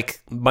watch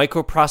like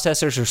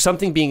microprocessors or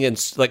something being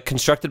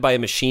constructed by a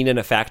machine in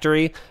a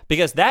factory?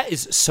 Because that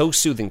is so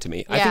soothing to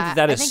me. Yeah, I think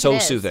that is so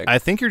soothing. I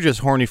think you're just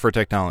horny for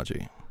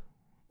technology.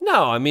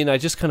 No, I mean, I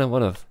just kind of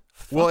want to.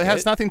 Well, it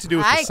has nothing to do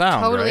with the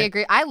sound. I totally right?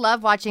 agree. I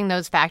love watching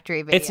those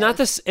factory videos. It's not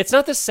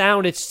the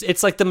sound.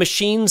 It's like the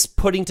machines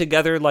putting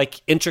together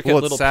like intricate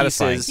little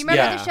satisfying. pieces. Do you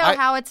remember the show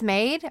How It's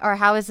Made, or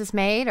How Is This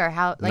Made, or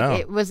how No.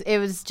 it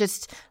was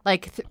just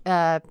like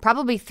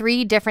probably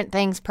 3 different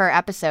things per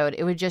episode.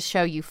 It would just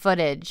show you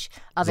footage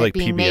of it like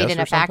being PBS made in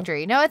or a something?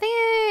 factory. No, I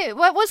think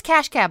what was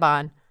Cash Cab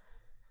on?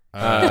 It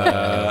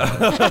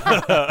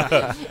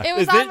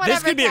was on whatever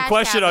This could be a Cash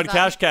question Cab on was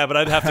Cash Cab, and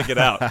I'd have to get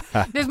out.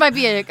 This might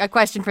be a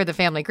question for the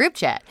family group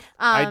chat.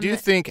 I do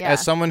think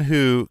as someone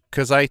who,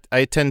 because I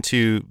tend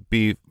to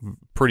be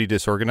pretty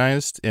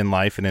disorganized in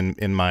life and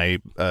in my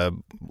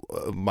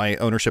my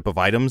ownership of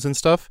items and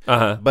stuff.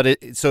 But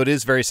it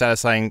is very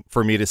satisfying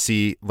for me to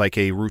see like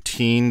a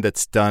routine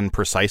that's done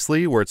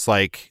precisely, where it's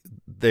like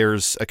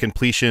there's a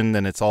completion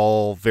and it's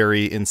all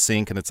very in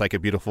sync and it's like a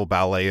beautiful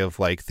ballet of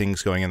like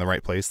things going in the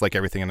right place, like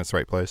everything in its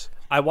right place.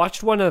 I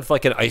watched one of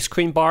like an ice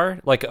cream bar,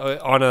 like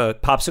on a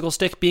popsicle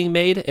stick being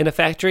made in a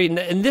factory.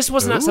 And this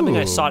was not something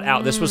I sought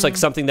out. This was like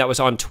something that was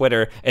on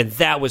Twitter. And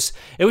it was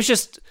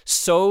just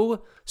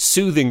so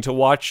soothing to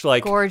watch,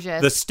 like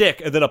gorgeous. The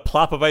stick and then a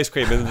plop of ice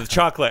cream and then the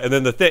chocolate and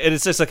then the thing. And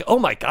it's just like, oh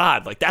my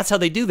God, like that's how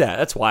they do that.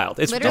 That's wild.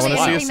 It's literally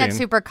anything that's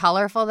super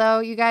colorful though,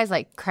 you guys,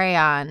 like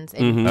crayons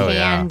and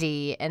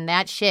candy and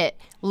that shit.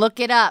 Look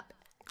it up.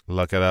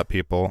 Look it up,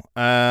 people.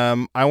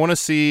 I want to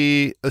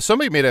see,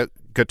 somebody made a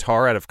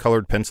guitar out of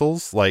colored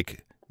pencils,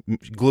 like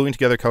gluing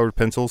together colored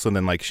pencils and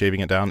then like shaving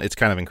it down. It's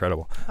kind of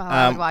incredible.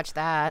 I would watch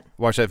that.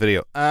 Watch that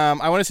video.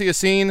 I want to see a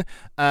scene.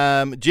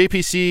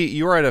 JPC,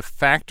 you are at a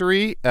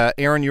factory.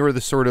 Aaron, you are the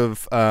sort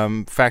of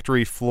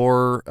factory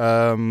floor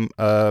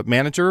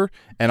manager,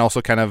 and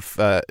also kind of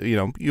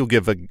you'll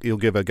give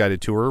a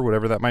guided tour,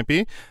 whatever that might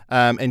be.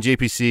 And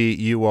JPC,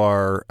 you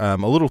are a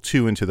little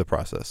too into the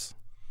process.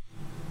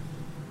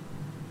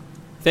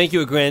 Thank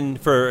you again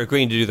for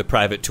agreeing to do the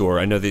private tour.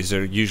 I know these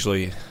are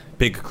usually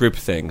big group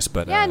things.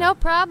 But Yeah, no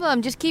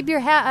problem. Just keep your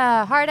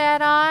hard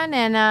hat on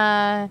and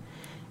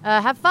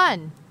have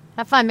fun.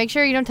 Have fun. Make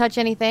sure you don't touch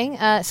anything.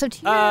 So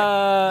to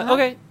your,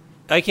 okay.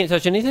 I can't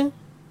touch anything?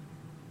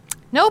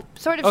 Nope.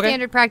 Sort of Okay.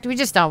 standard practice. We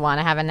just don't want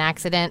to have an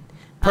accident.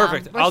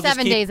 Perfect. We're I'll just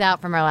 7 keep- days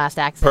out from our last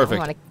accident. Perfect. We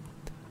wanna...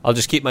 I'll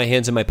just keep my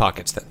hands in my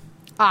pockets then.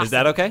 Awesome. Is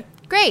that okay?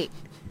 Great.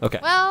 Okay.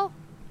 Well,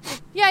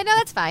 yeah, no,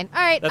 that's fine.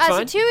 All right. That's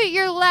fine? So to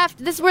your left,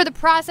 this is where the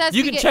process...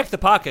 You can check the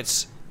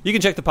pockets. You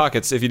can check the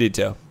pockets if you need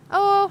to.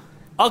 Oh,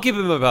 I'll keep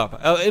them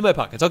in my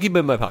pockets. I'll keep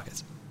them in my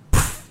pockets.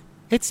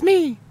 It's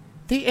me,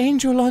 the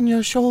angel on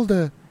your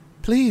shoulder.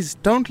 Please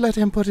don't let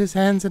him put his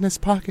hands in his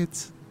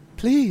pockets.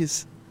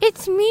 Please.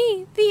 it's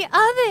me, the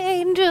other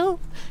angel.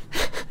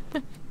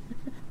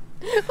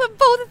 We're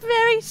both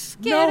very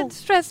scared and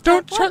stressed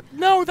out.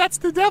 No, that's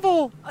the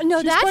devil. No,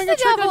 She's that's playing the a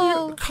trick on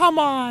devil. you. Come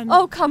on.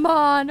 Oh, come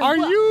on. Are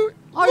What- you?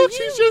 Are Look, you?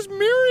 she's just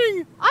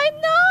mirroring. I'm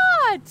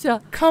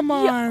not. Come Yeah,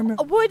 on. I'm the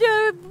angel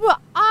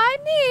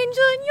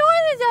and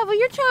you're the devil.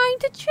 You're trying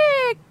to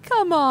trick.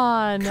 Come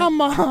on. Come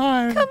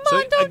on. Come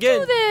on, don't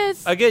do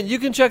this. Again, you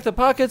can check the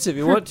pockets if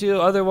you want to.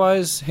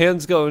 Otherwise,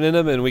 hands going in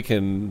them, and we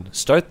can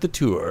start the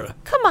tour.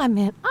 Come on,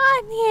 man.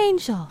 I'm the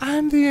angel.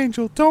 I'm the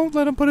angel. Don't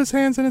let him put his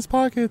hands in his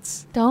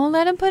pockets. Don't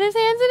let him put his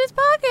hands in his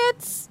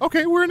pockets.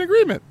 Okay, we're in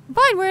agreement.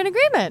 Fine, we're in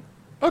agreement.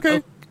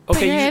 Okay. Put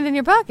Okay, your hand in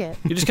your pocket.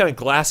 you're just kind of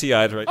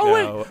glassy-eyed right Oh,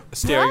 wait. now,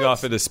 staring What?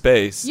 off into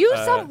space.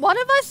 One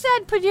of us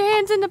said put your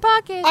hands in the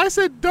pocket. I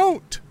said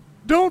don't.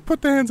 Don't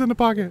put the hands in the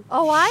pocket.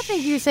 Oh, I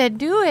think you said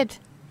do it.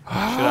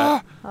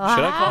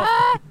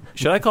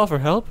 Should I call for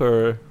help,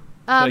 or should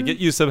I get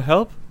you some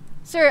help?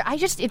 Sir,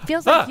 it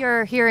feels like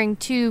you're hearing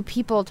two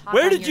people talk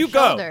Where on did your you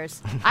go?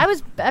 shoulders.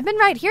 I've been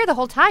right here the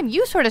whole time.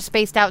 You sort of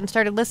spaced out and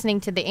started listening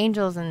to the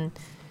angels and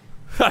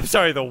I'm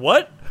sorry, the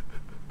what?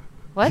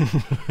 what?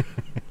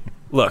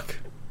 Look,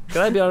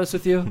 can I be honest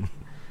with you?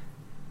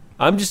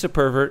 I'm just a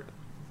pervert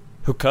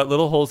who cut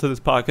little holes in his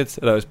pockets,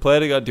 and I was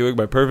planning on doing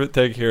my pervert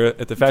thing here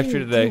at the factory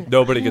today.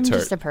 Nobody gets I'm hurt.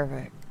 just a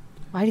pervert.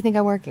 Why do you think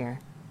I work here?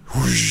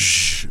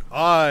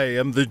 I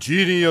am the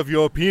genie of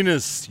your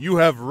penis. You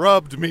have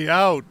rubbed me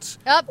out.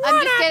 Oh,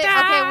 I'm just kidding.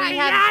 Okay, we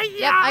have.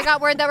 Yep, I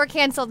got word that we're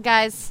canceled,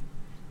 guys.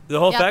 The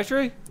whole Yep.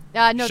 factory?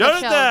 No, Shut the it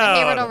show.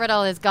 down. The Hey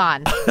Riddle is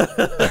gone.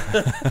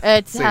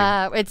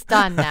 It's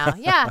done now.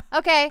 Yeah.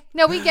 Okay.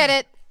 No, we get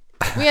it.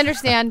 We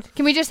understand.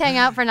 Can we just hang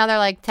out for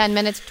another 10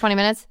 minutes, 20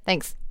 minutes?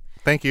 Thanks.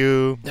 Thank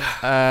you.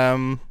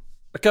 Come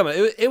on,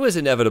 it was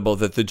inevitable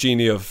that the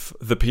genie of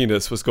the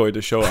penis was going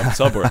to show up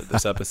somewhere in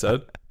this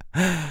episode.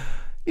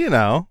 You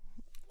know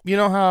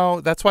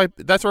how that's why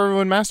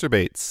everyone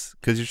masturbates,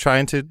 because you're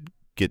trying to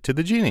get to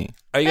the genie.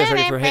 Are you guys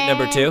ready for hint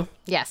number 2?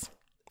 Yes.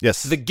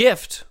 Yes. The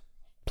gift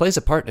plays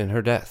a part in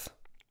her death.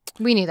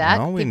 We knew that.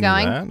 No, we Keep knew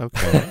going.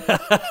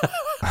 that.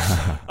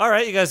 Okay. All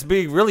right, you guys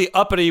being really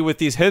uppity with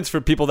these hints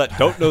for people that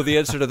don't know the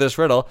answer to this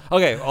riddle.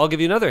 Okay, I'll give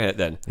you another hint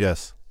then.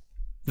 Yes.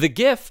 The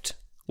gift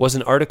was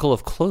an article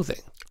of clothing.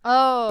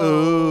 Oh.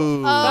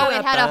 Ooh. Oh,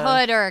 it had a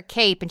hood or a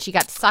cape and she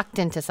got sucked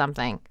into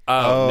something.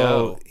 Oh,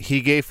 no. He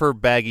gave her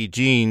baggy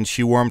jeans.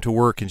 She wore them to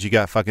work, and she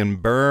got fucking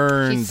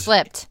burned. She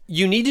slipped.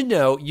 You need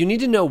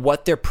to know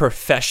what their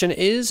profession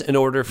is in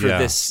order for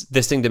this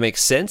thing to make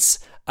sense.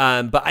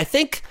 But I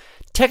think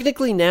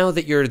technically now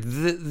that you're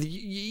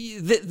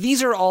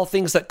these are all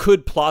things that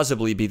could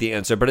plausibly be the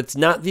answer, but it's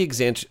not the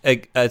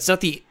it's not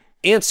the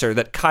answer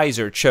that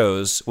Kaiser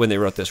chose when they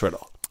wrote this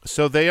riddle.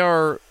 So they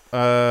are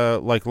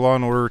like Law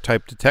and Order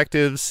type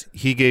detectives.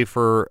 He gave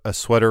her a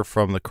sweater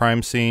from the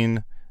crime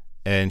scene,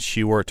 and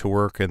she wore it to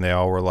work, and they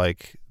all were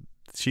like,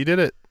 she did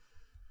it.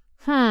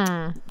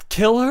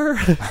 Kill her?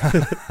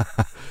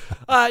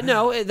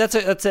 No, that's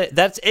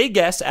a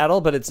guess,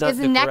 Adel, but it's not Is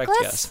the it correct necklace?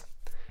 guess.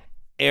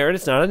 Aaron,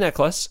 it's not a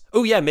necklace.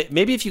 Oh yeah,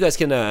 maybe if you guys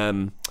can.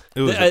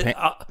 It was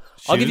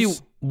I'll give you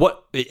shoes?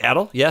 what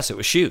Adel. Yes, it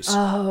was shoes.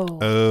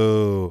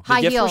 Oh. High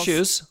the gift heels. was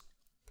shoes.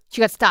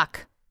 She got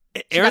stuck.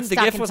 Aaron, got the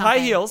stuck gift in was high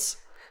something. heels.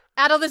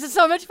 Adel, this is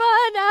so much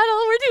fun.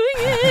 Adel, we're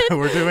doing it.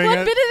 We're doing One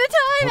it? bit at a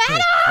time.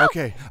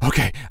 Adel!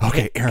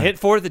 Okay, Aaron. Hint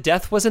 4, the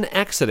death was an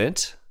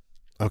accident.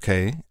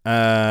 Okay.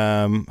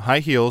 High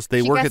heels.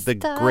 They She work got at the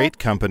stuck. great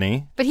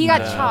company. But he got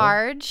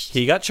charged.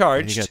 He got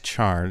charged. He got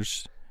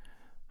charged.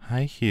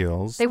 High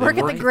heels. They work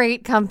at the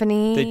great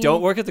company. They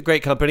don't work at the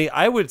great company.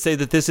 I would say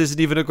that this isn't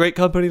even a great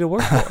company to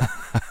work for.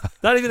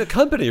 Not even a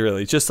company,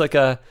 really. Just like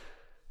a.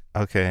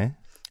 Okay.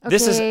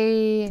 This is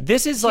She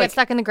like got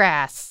stuck in the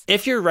grass.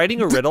 if you're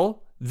writing a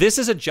riddle, this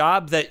is a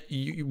job that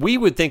we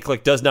would think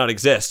does not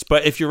exist.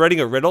 But if you're writing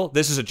a riddle,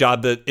 this is a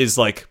job that is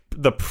like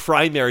the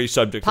primary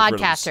subject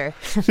Podcaster.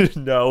 of riddles.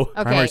 No. Okay.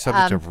 Primary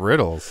subject of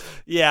riddles.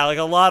 Yeah, like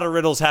a lot of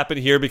riddles happen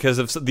here because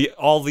of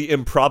all the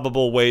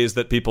improbable ways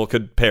that people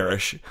could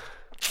perish.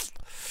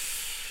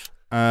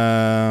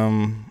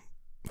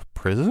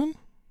 Prison?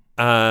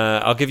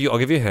 I'll give you a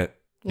hint.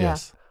 Yeah.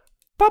 Yes.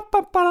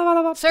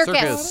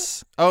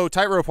 Circus. Oh,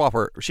 tightrope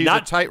whopper. She's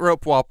Not- a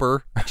tightrope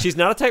whopper. She's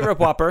not a tightrope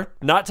whopper.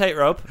 Not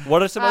tightrope.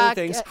 What are some other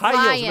things? High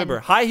heels. Ryan. Remember,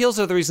 high heels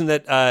are the reason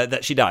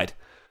that she died.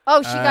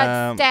 Oh, she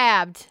got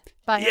stabbed.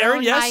 By her Aaron,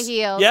 own yes. high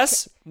heels.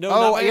 Yes. No. Oh,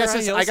 not by her yes, high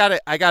yes, heels.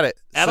 I got it.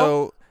 Adel?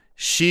 So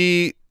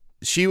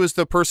she was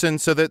the person,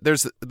 so that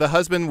there's the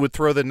husband would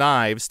throw the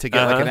knives to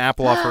get like an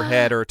apple off her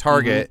head or a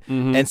target,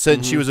 and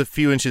since she was a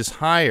few inches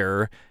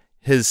higher,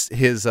 his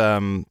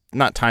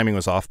not timing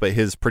was off, but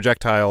his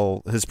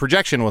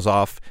projection was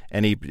off,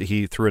 and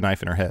he threw a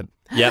knife in her head.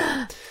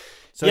 Yep.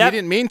 So he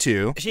didn't mean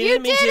to. She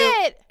didn't mean to.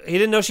 it! He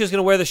didn't know she was going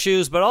to wear the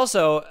shoes, but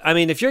also, I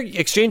mean, if you're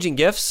exchanging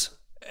gifts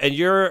and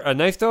you're a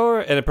knife thrower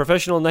and a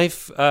professional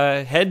knife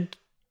head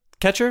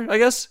catcher, I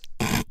guess.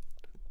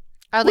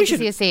 I'd like to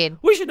see a scene.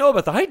 We should know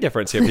about the height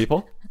difference here,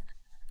 people.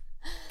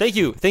 Thank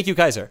you,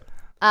 Kaiser.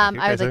 I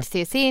would like to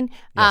see a scene.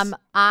 Yes.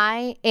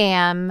 I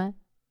am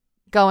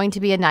going to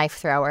be a knife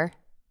thrower,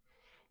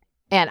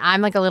 and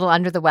I'm like a little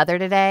under the weather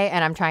today,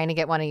 and I'm trying to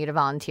get one of you to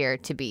volunteer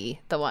to be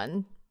the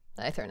one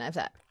that I throw knives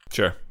at.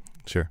 Sure.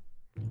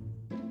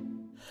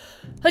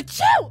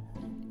 Achoo!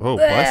 Oh,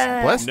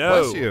 bless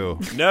you.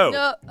 No.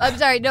 No, I'm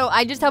sorry. No,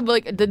 I just have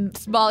like the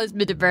smallest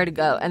bit of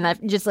vertigo, and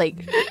I'm just like,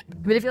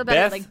 I'm gonna feel better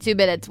in Beth? like 2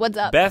 minutes. What's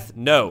up? Beth,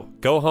 no.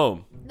 Go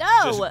home.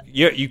 No,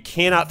 You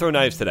cannot throw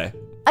knives today.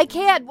 I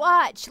can't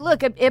watch.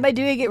 Look, am I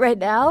doing it right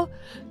now?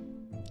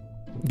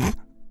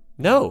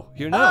 No,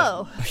 you're not.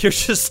 Oh. You're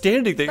just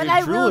standing there. But You're I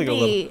will drooling a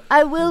little. be.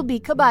 I will be.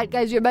 Come on,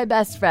 guys, you're my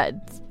best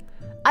friends.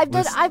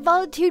 I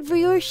volunteered for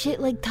your shit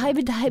like time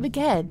and time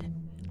again.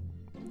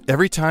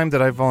 Every time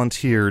that I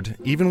volunteered,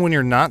 even when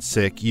you're not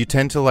sick, you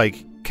tend to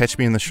like catch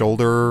me in the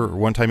shoulder. Or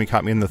one time you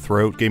caught me in the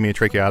throat, gave me a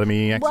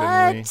tracheotomy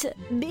accidentally.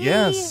 What? Me?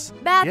 Yes.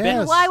 Matt,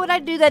 Yes. why would I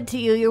do that to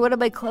you? You're one of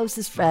my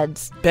closest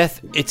friends.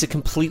 Beth, it's a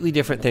completely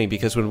different thing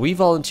because when we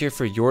volunteer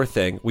for your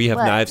thing, we have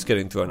What? knives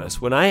getting thrown at us.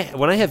 When I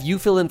have you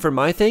fill in for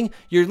my thing,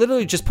 you're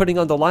literally just putting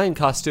on the lion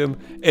costume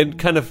and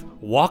kind of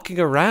walking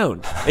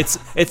around.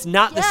 It's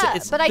not the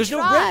same. but I There's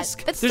tried. no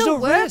risk. It's There's still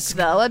no work, risk.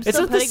 though. I'm It's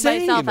still not the putting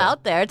myself same.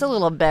 out there. It's a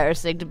little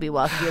embarrassing to be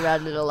walking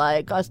around in a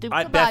lion costume.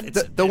 Come Beth, on.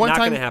 it's The one not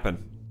time- going to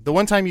happen. The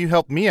one time you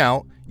helped me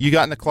out, you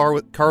got in the car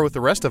with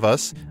the rest of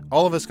us.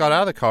 All of us got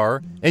out of the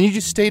car, and you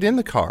just stayed in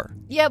the car.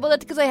 Yeah, well,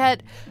 that's because I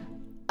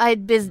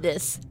had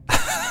business.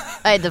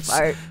 I had to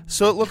fart.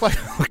 So it looked like,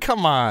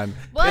 come on.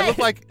 What? It looked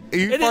like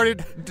you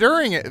farted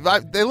during it.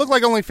 It looked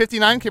like only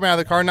 59 came out of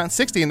the car, not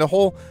 60, and the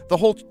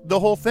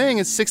whole thing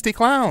is 60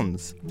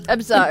 clowns.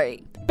 I'm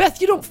sorry.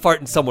 Beth, you don't fart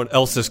in someone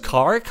else's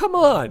car. Come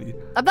on.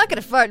 I'm not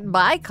going to fart in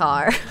my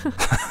car.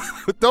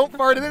 Don't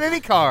fart in any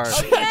car.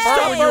 Stop Fart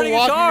when farting in you're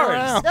walking cars.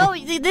 around.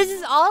 No, this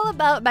is all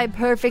about my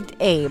perfect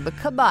aim.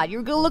 Come on,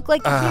 you're going to look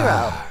like a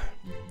hero.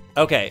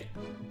 Okay,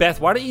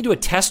 Beth, why don't you do a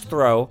test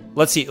throw?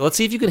 Let's see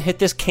if you can hit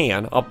this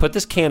can. I'll put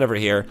this can over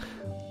here.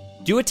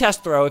 Do a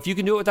test throw. If you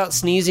can do it without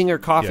sneezing or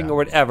coughing Yeah. or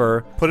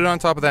whatever. Put it on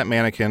top of that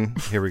mannequin.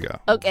 Here we go.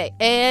 Okay,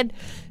 and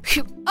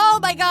oh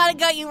my God, I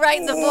got you right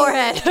in the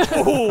forehead.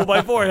 Oh,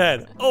 my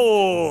forehead.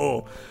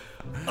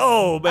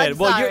 Oh man. I'm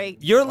Well, sorry.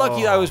 you're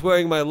lucky I was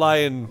wearing my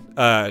lion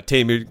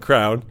tamer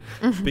crown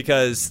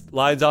because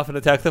lions often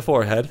attack the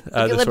forehead.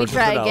 Okay, let me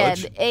try again.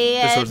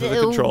 The source of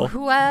the control.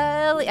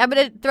 Well, I'm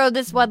gonna throw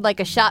this one like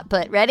a shot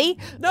put. Ready?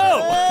 No,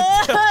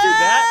 don't do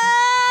that.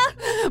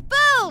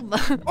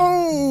 Boom!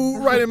 Oh,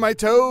 right in my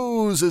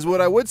toes is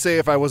what I would say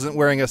if I wasn't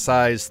wearing a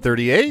size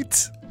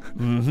 38.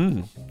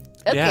 Okay,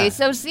 Yeah.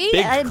 so see,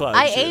 Big I clown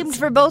shoes. aimed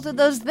for both of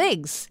those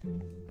things.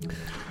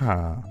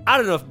 I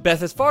don't know if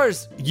Beth, as far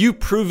as you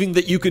proving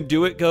that you can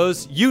do it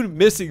goes, you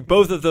missing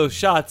both of those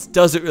shots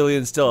doesn't really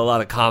instill a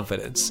lot of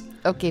confidence.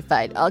 Okay,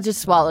 fine. I'll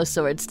just swallow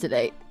swords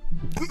today.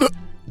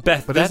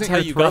 Beth, But that's isn't how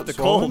your you got the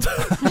throat cold.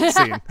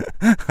 Scene.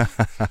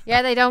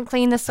 Yeah, they don't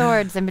clean the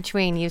swords in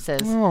between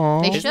uses. They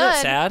Isn't should.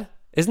 that sad?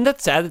 Isn't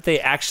that sad that they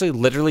actually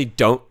literally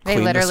don't They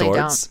clean literally the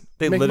swords?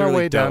 They Make my literally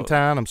way don't.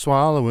 downtown. I'm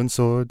swallowing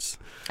swords.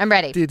 I'm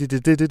ready.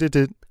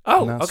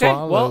 Oh, And I okay,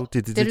 swallow well-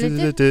 and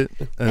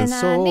And I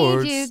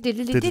swords.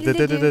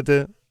 need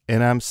you.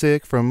 And I'm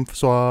sick from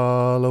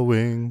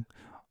swallowing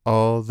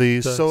all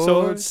these The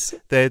swords swords.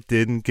 that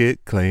didn't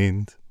get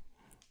cleaned.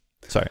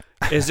 Sorry.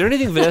 Is there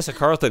anything Vanessa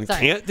Carlton Sorry.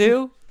 can't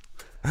do?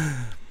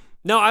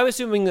 No, I'm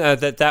assuming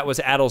that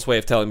was Adel's way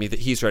of telling me that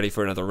he's ready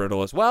for another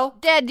riddle as well.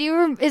 Dad,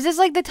 is this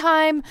like the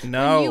time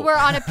No. when you were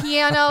on a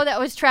piano that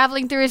was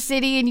traveling through a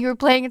city and you were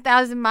playing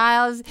 1,000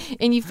 miles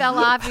and you fell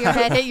off, your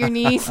head hit your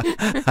knees?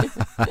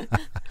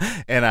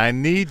 And I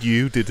need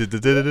you.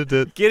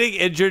 Getting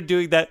injured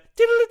doing that.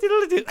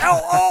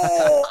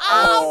 Ow,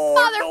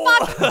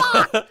 Oh,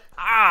 motherfucker!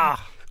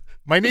 Ah.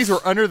 My knees were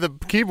under the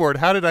keyboard.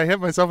 How did I hit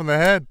myself in the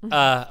head?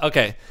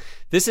 Okay.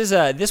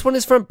 This one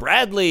is from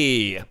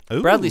Bradley.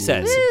 Ooh. Bradley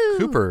says,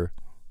 Cooper.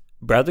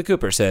 Bradley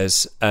Cooper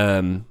says,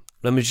 let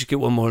me just get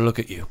one more look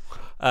at you.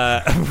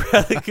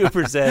 Bradley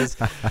Cooper says,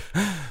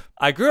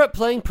 I grew up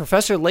playing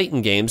Professor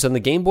Layton games on the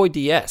Game Boy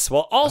DS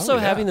while also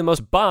having the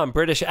most bomb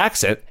British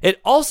accent.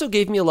 It also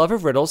gave me a love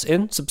of riddles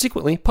and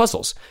subsequently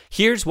puzzles.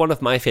 Here's one of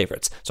my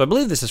favorites. So I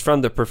believe this is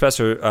from the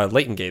Professor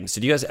Layton games.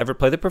 Did you guys ever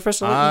play the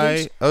Professor Layton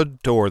games? I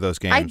adore those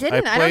games. I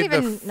didn't. I don't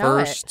played even know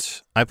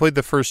it. I played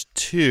the first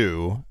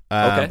two,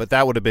 Okay. but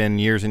that would have been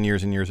years and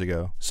years and years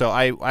ago. So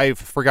I've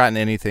forgotten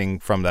anything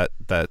from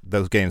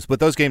those games, but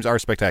those games are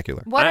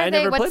spectacular. What I are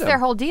never they? What's played their them.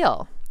 whole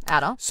deal,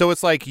 Adel? So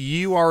it's like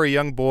you are a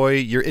young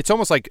boy. It's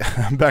almost like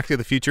Back to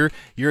the Future.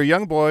 You're a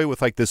young boy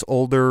with like this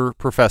older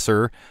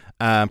professor,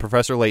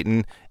 Professor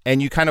Layton,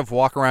 and you kind of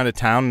walk around a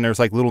town and there's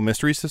like little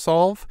mysteries to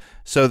solve.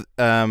 So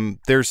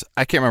there's,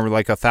 I can't remember,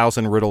 like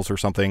 1,000 riddles or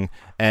something,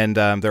 and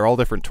they're all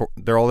different.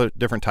 They're all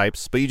different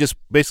types. But you just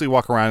basically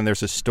walk around and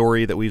there's a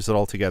story that weaves it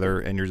all together,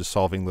 and you're just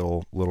solving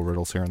little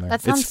riddles here and there.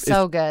 That sounds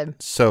so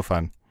good. So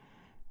fun.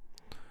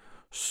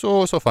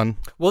 So fun.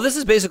 Well, this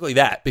is basically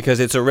that because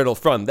it's a riddle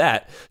from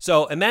that.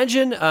 So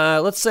imagine,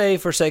 let's say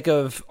for sake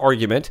of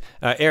argument,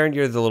 Aaron,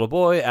 you're the little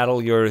boy.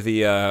 Adel, you're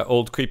the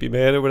old creepy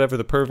man or whatever,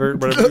 the pervert,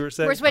 whatever you were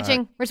saying. We're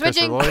switching. We're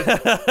switching. Lloyd?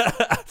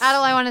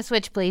 Adel, I want to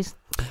switch, please.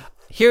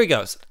 Here he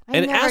goes. I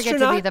never get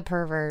to be the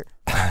pervert.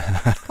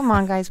 Come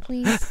on, guys,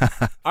 please.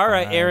 All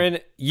right, Aaron,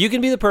 you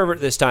can be the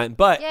pervert this time.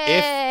 But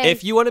Yay.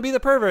 if you want to be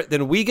the pervert,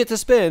 then we get to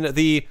spin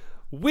the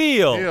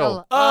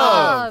Wheel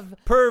of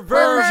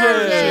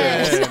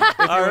Perversion.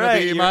 All right,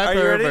 be my are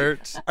you ready?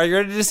 pervert. Are you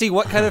ready to see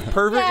what kind of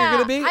pervert you're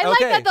going to be? I like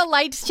that the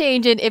lights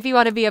change and if you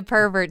want to be a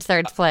pervert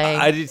starts playing.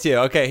 I do too.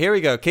 Okay, here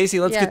we go. Casey,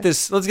 let's get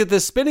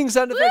this spinning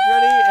sound effect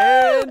ready,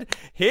 and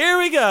here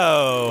we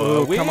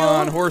go. Oh, come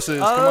on,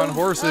 horses. Come on,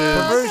 horses.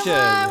 Perversion. Come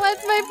on,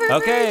 what's my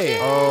perversion? Okay.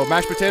 Oh,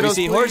 mashed potatoes, We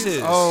see please.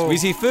 horses. Oh. We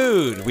see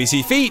food. We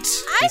see feet.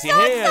 We see so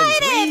hands.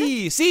 excited.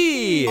 We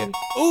see.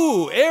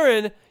 Ooh,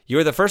 Aaron, you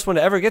were the first one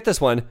to ever get this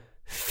one.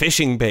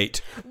 Fishing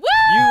bait. Woo!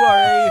 You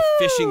are a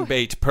fishing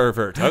bait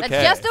pervert. Okay.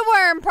 That's just a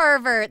worm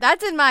pervert.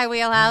 That's in my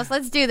wheelhouse.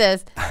 Let's do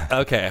this.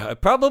 Okay. I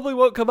probably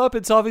won't come up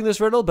in solving this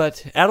riddle,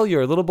 but Adel,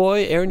 you're a little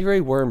boy. Aaron, you're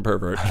a worm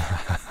pervert.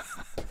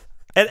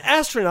 An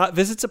astronaut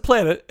visits a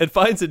planet and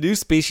finds a new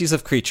species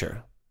of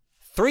creature.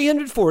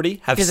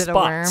 340 have Is it a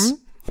spots.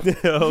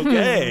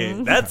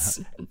 Okay.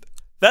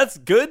 That's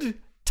good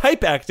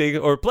type acting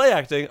or play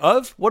acting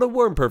of what a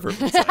worm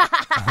pervert would say.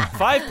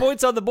 5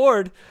 points on the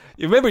board.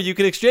 Remember, you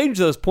can exchange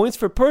those points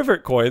for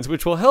pervert coins,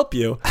 which will help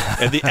you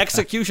in the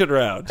execution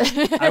round.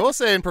 I will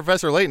say in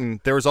Professor Layton,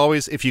 there was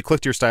always, if you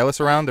clicked your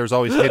stylus around, there's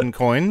always hidden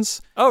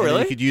coins. Oh, and then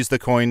really? you could use the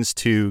coins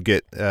to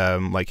get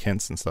like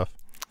hints and stuff.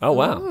 Oh,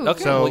 wow.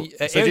 Okay. So, well,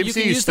 Aaron, did you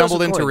see can you use those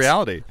stumbled into coins.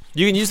 reality?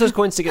 You can use those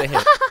coins to get a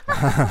hint.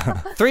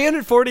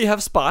 340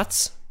 have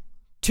spots.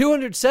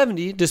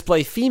 270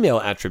 display female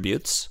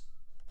attributes.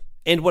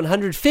 And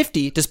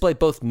 150 display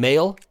both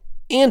male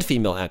and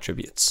female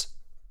attributes.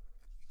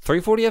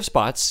 340 have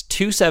spots,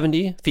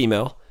 270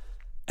 female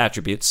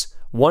attributes,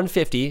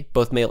 150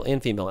 both male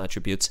and female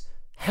attributes.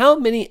 How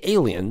many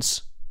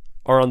aliens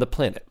are on the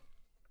planet?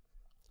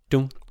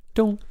 Dum,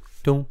 dum,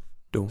 dum,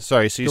 dum.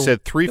 Sorry, so you Dum,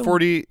 said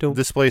 340 dum.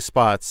 display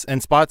spots,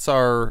 and spots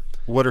are,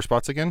 what are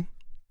spots again?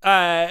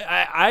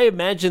 I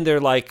imagine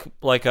they're like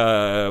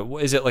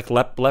is it like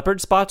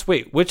leopard spots?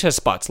 Wait, which has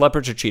spots?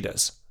 Leopards or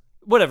cheetahs?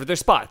 Whatever, they're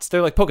spots.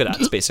 They're like polka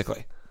dots,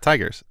 basically.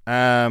 Tigers.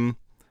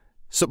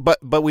 So,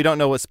 but we don't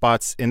know what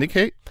spots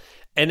indicate.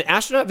 An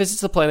astronaut visits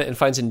the planet and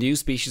finds a new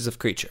species of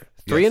creature.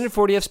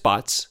 340 have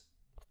spots,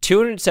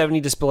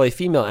 270 display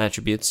female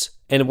attributes,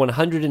 and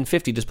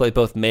 150 display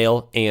both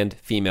male and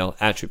female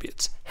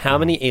attributes. How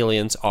many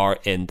aliens are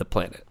in the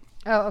planet?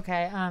 Oh,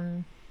 okay.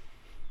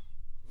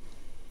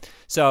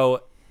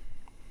 So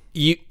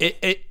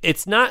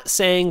it's not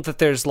saying that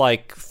there's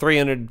like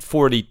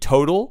 340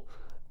 total,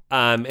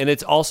 and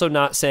it's also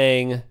not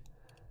saying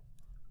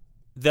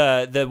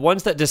the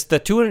ones that the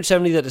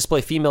 270 that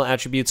display female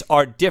attributes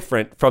are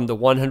different from the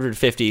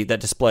 150 that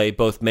display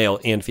both male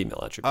and female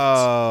attributes.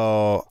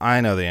 Oh,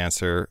 I know the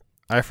answer.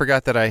 I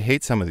forgot that I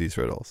hate some of these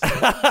riddles. I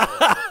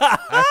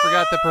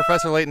forgot that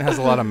Professor Layton has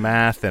a lot of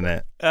math in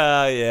it.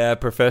 Yeah,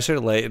 Professor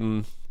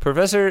Layton,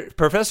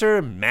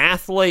 Professor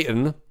Math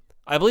Layton.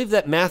 I believe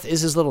that math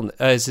is his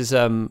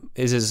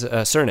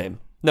surname.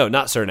 No,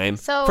 not surname.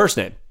 First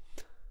name.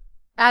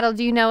 Adel,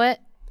 do you know it?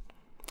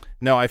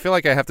 No, I feel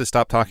like I have to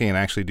stop talking and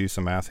actually do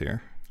some math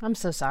here. I'm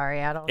so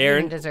sorry, Adel.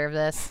 Aaron? You didn't deserve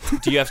this.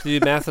 Do you have to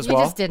do math as You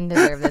well? just didn't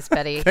deserve this,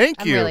 Betty.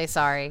 Thank you. I'm really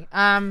sorry.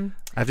 I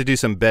have to do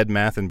some bed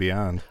math and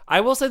beyond.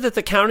 I will say that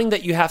the counting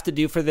that you have to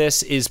do for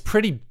this is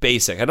pretty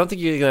basic. I don't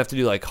think you're going to have to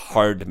do like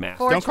hard math.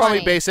 Don't call me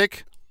 420.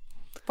 basic.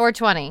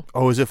 420.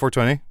 Oh, is it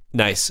 420?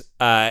 Nice.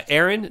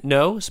 Aaron,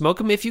 no, smoke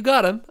them if you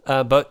got them.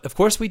 But of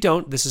course we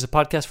don't. This is a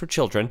podcast for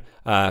children.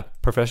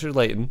 Professor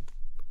Layton,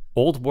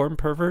 old worm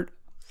pervert,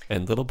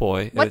 and little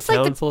boy What's in a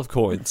like town the- full of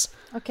coins.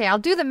 Okay, I'll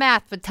do the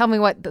math, but tell me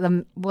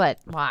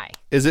why?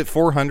 Is it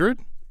 400?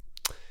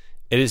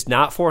 It is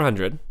not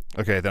 400.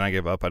 Okay, then I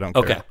give up. I don't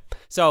care. Okay.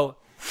 So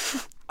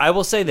I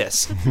will say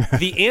this.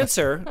 The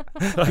answer,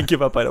 I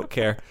give up, I don't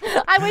care.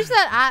 I wish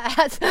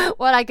that's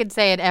what I could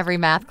say in every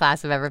math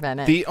class I've ever been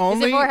in. The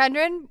only- Is it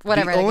 400?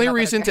 Whatever. The I only give up, I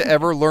reason don't to care.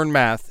 ever learn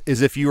math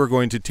is if you are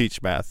going to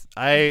teach math.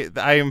 I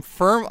am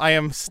firm. I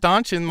am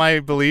staunch in my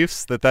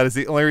beliefs that is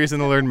the only reason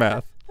to learn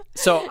math.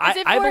 So Is I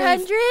it believe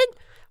 400?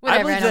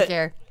 Whatever, believe I don't that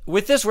care.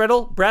 With this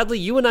riddle, Bradley,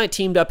 you and I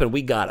teamed up and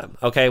we got him.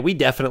 Okay, we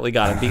definitely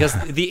got him because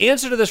the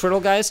answer to this riddle,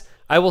 guys,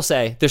 I will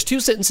say, there's two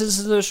sentences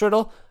in this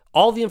riddle.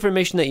 All the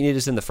information that you need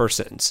is in the first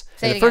sentence.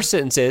 Say And it the first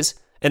sentence is,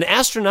 An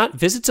astronaut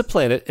visits a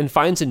planet and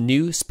finds a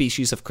new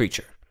species of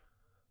creature.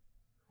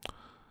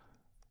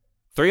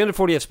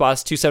 340 F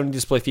spots, 270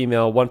 display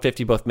female,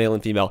 150 both male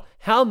and female.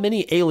 How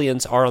many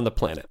aliens are on the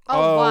planet?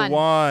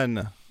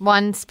 One.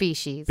 One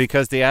species.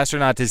 Because the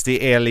astronaut is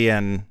the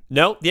alien.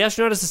 No, the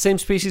astronaut is the same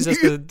species as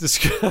the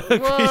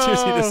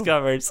creatures he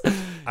discovers.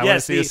 I want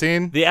to see a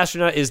scene. The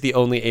astronaut is the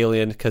only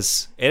alien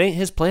because it ain't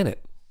his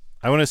planet.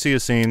 I want to see a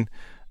scene.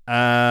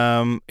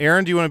 Aaron,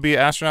 do you want to be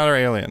astronaut or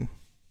alien?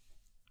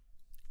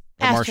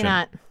 Or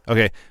Astronaut. Martian?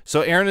 Okay,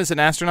 so Aaron is an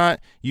astronaut.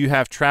 You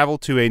have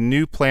traveled to a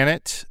new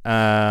planet.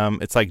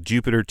 It's like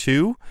Jupiter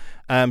 2.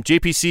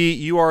 JPC,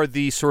 you are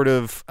the sort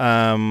of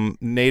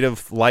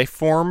native life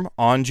form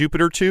on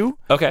Jupiter 2.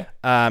 Okay.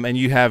 And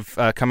you have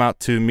come out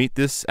to meet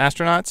this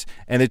astronaut,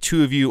 and the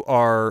two of you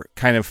are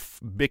kind of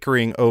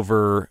bickering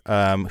over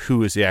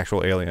who is the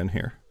actual alien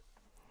here.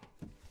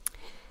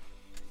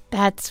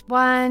 That's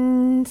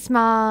one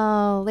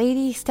small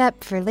lady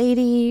step for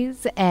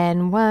ladies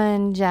and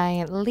one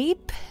giant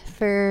leap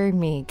for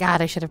me.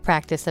 God, I should have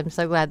practiced. I'm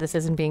so glad this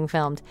isn't being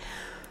filmed.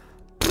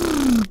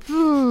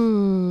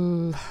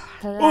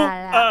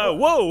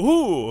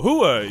 Whoa,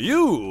 who are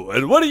you?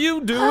 And what are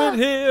you doing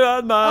here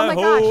on my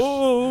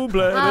home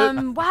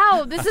planet?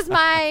 Wow, this is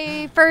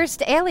my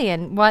first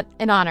alien. What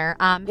an honor.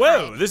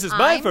 Whoa, this is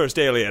my first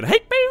alien. Hey,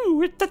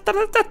 boo!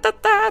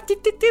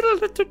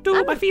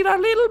 My feet are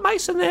little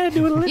mice and they're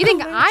doing little You think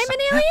mice. I'm an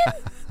alien?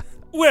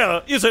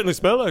 Well, you certainly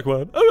smell like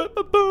one.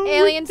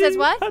 Alien says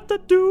what?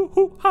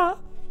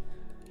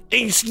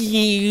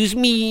 Excuse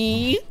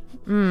me.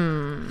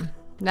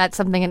 That's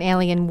something an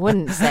alien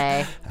wouldn't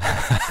say.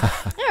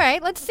 All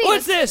right, let's see.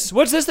 What's this?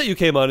 What's this that you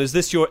came on? Is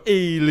this your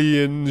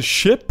alien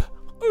ship?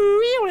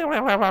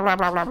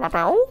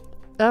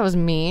 That was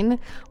mean.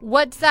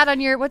 What's that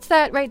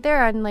right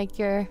there on like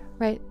your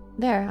right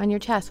there on your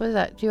chest? What is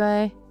that?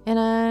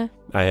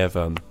 I have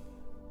a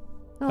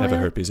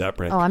herpes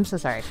outbreak. Oh, I'm so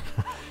sorry.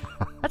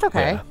 That's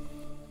okay. Yeah.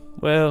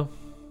 Well,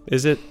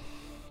 is it?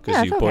 Because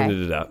Yeah, you it's okay.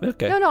 pointed it out.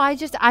 Okay. No, I'm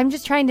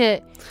just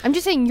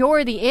saying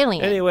you're the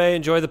alien. Anyway,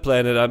 enjoy the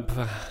planet. I'm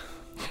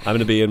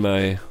gonna be in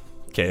my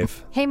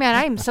cave. Hey man,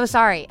 I am so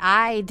sorry.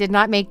 I did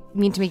not mean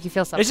to make you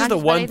feel self-conscious. It's just the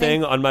about one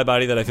anything. thing on my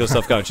body that I feel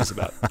self-conscious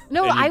about.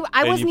 No, And you- I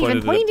and you wasn't even pointed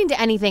it out. pointing to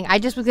anything. I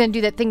just was gonna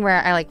do that thing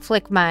where I like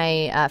flick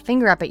my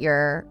finger up at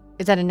your.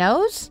 Is that a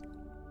nose?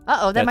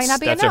 That might not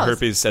be a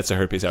nose. That's a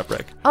herpes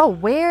outbreak. Oh,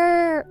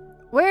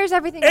 where's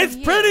everything? It's with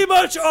you? pretty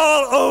much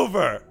all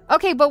over.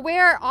 Okay, but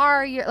where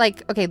are your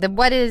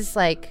what is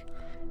like?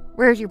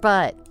 Where's your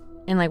butt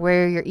and like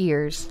where are your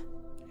ears?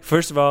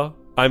 First of all,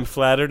 I'm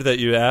flattered that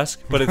you ask,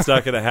 but it's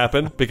not going to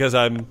happen because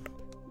I'm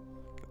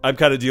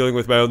kind of dealing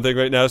with my own thing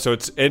right now. So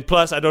and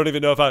plus I don't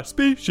even know if our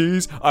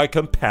species are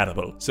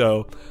compatible.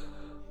 So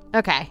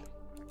Okay,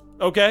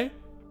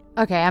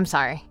 I'm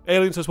sorry.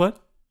 Alien says what?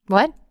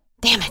 What?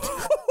 Damn it!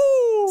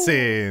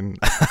 Scene.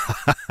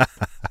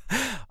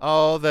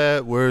 All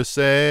that we're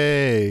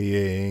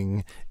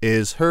saying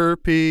is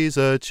herpes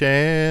a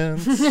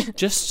chance.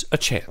 Just a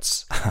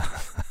chance.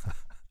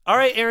 All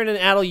right, Aaron and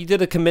Adel, you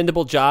did a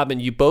commendable job, and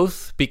you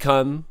both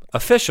become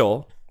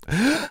official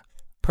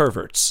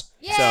perverts.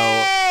 Yay!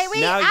 So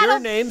Wait, now Adel, your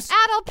names,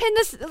 Adel, pin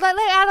this. Let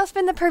Adel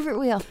spin the pervert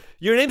wheel.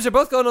 your names are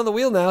both going on the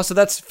wheel now. So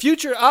that's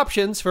future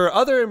options for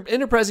other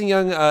enterprising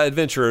young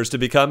adventurers to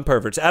become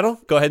perverts.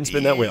 Adel, go ahead and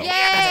spin that wheel.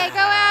 Yay! Go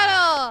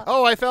Adel!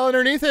 Oh, I fell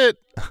underneath it.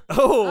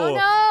 Oh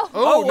no!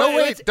 Oh, no,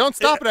 wait, wait. Don't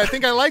stop it. I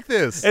think I like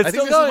this. I It's think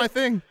still this going. is my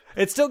thing.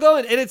 It's still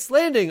going, and it's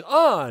landing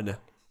on.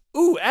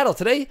 Ooh, Adel,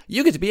 today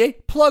you get to be a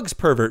plugs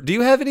pervert. Do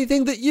you have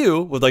anything that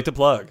you would like to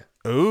plug?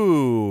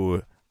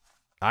 Ooh.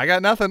 I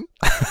got nothing.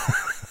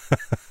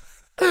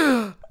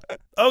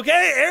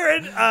 Okay,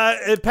 Aaron,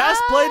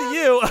 pass play to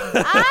you.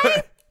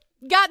 I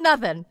got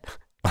nothing.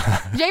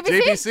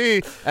 JPC?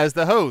 JPC, as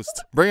the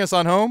host, bring us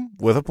on home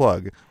with a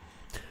plug.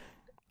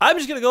 I'm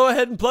just going to go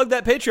ahead and plug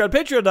that Patreon,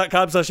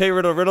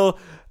 patreon.com/HeyRiddleRiddle.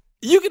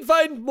 You can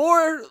find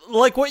more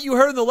like what you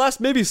heard in the last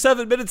maybe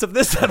 7 minutes of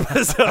this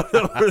episode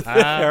over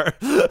there.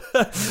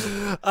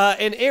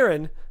 And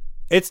Aaron,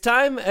 it's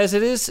time, as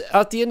it is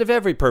at the end of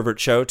every pervert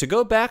show, to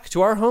go back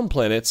to our home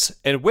planets.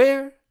 And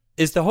where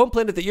is the home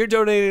planet that you're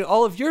donating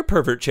all of your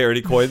pervert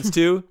charity coins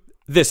to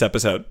this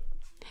episode?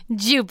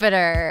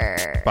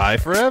 Jupiter. Bye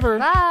forever.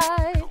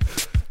 Bye.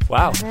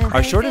 Wow,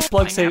 our shortest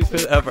plug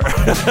statement ever.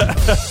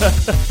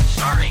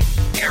 Starring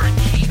Aaron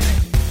Keefe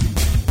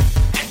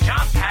and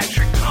John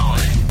Patrick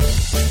Cohen.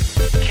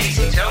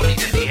 Casey Tony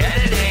did the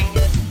editing.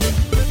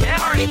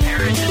 And Artie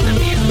Parrish did the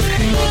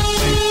music.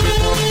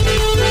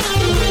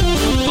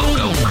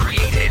 Logo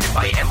created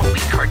by Emily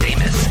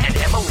Cardamus and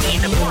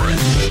Emmeline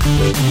Morris.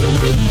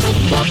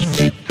 1,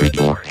 2, 3,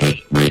 4,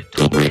 hey,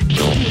 riddle.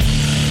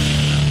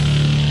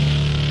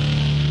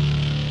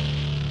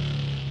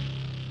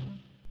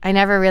 I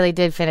never really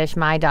did finish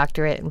my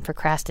doctorate in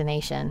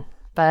procrastination,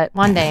 but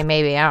one day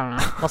maybe. I don't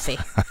know. We'll see.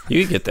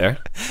 You can get there.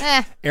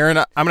 Aaron,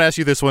 I'm going to ask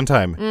you this one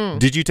time.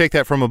 Did you take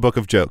that from a book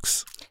of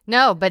jokes?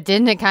 No, but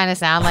didn't it kind of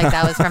sound like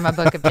that was from a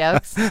book of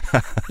jokes?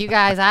 You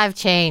guys, I've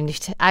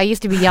changed. I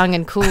used to be young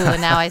and cool, and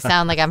now I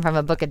sound like I'm from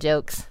a book of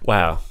jokes.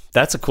 Wow,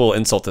 that's a cool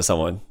insult to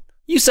someone.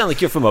 You sound like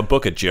you're from a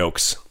book of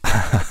jokes.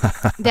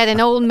 That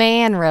an old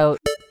man wrote.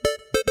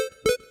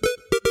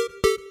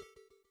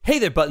 Hey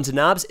there, buttons and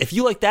knobs. If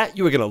you like that,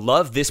 you are going to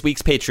love this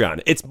week's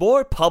Patreon. It's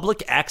more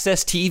public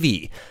access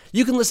TV.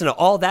 You can listen to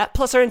all that,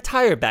 plus our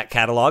entire back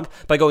catalog,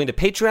 by going to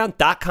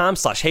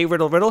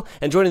patreon.com/HeyRiddleRiddle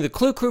and joining the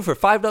Clue Crew for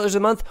 $5 a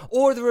month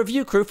or the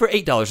Review Crew for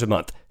 $8 a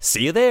month.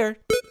 See you there.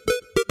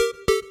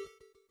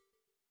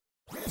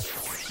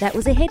 That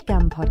was a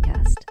HeadGum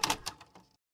podcast.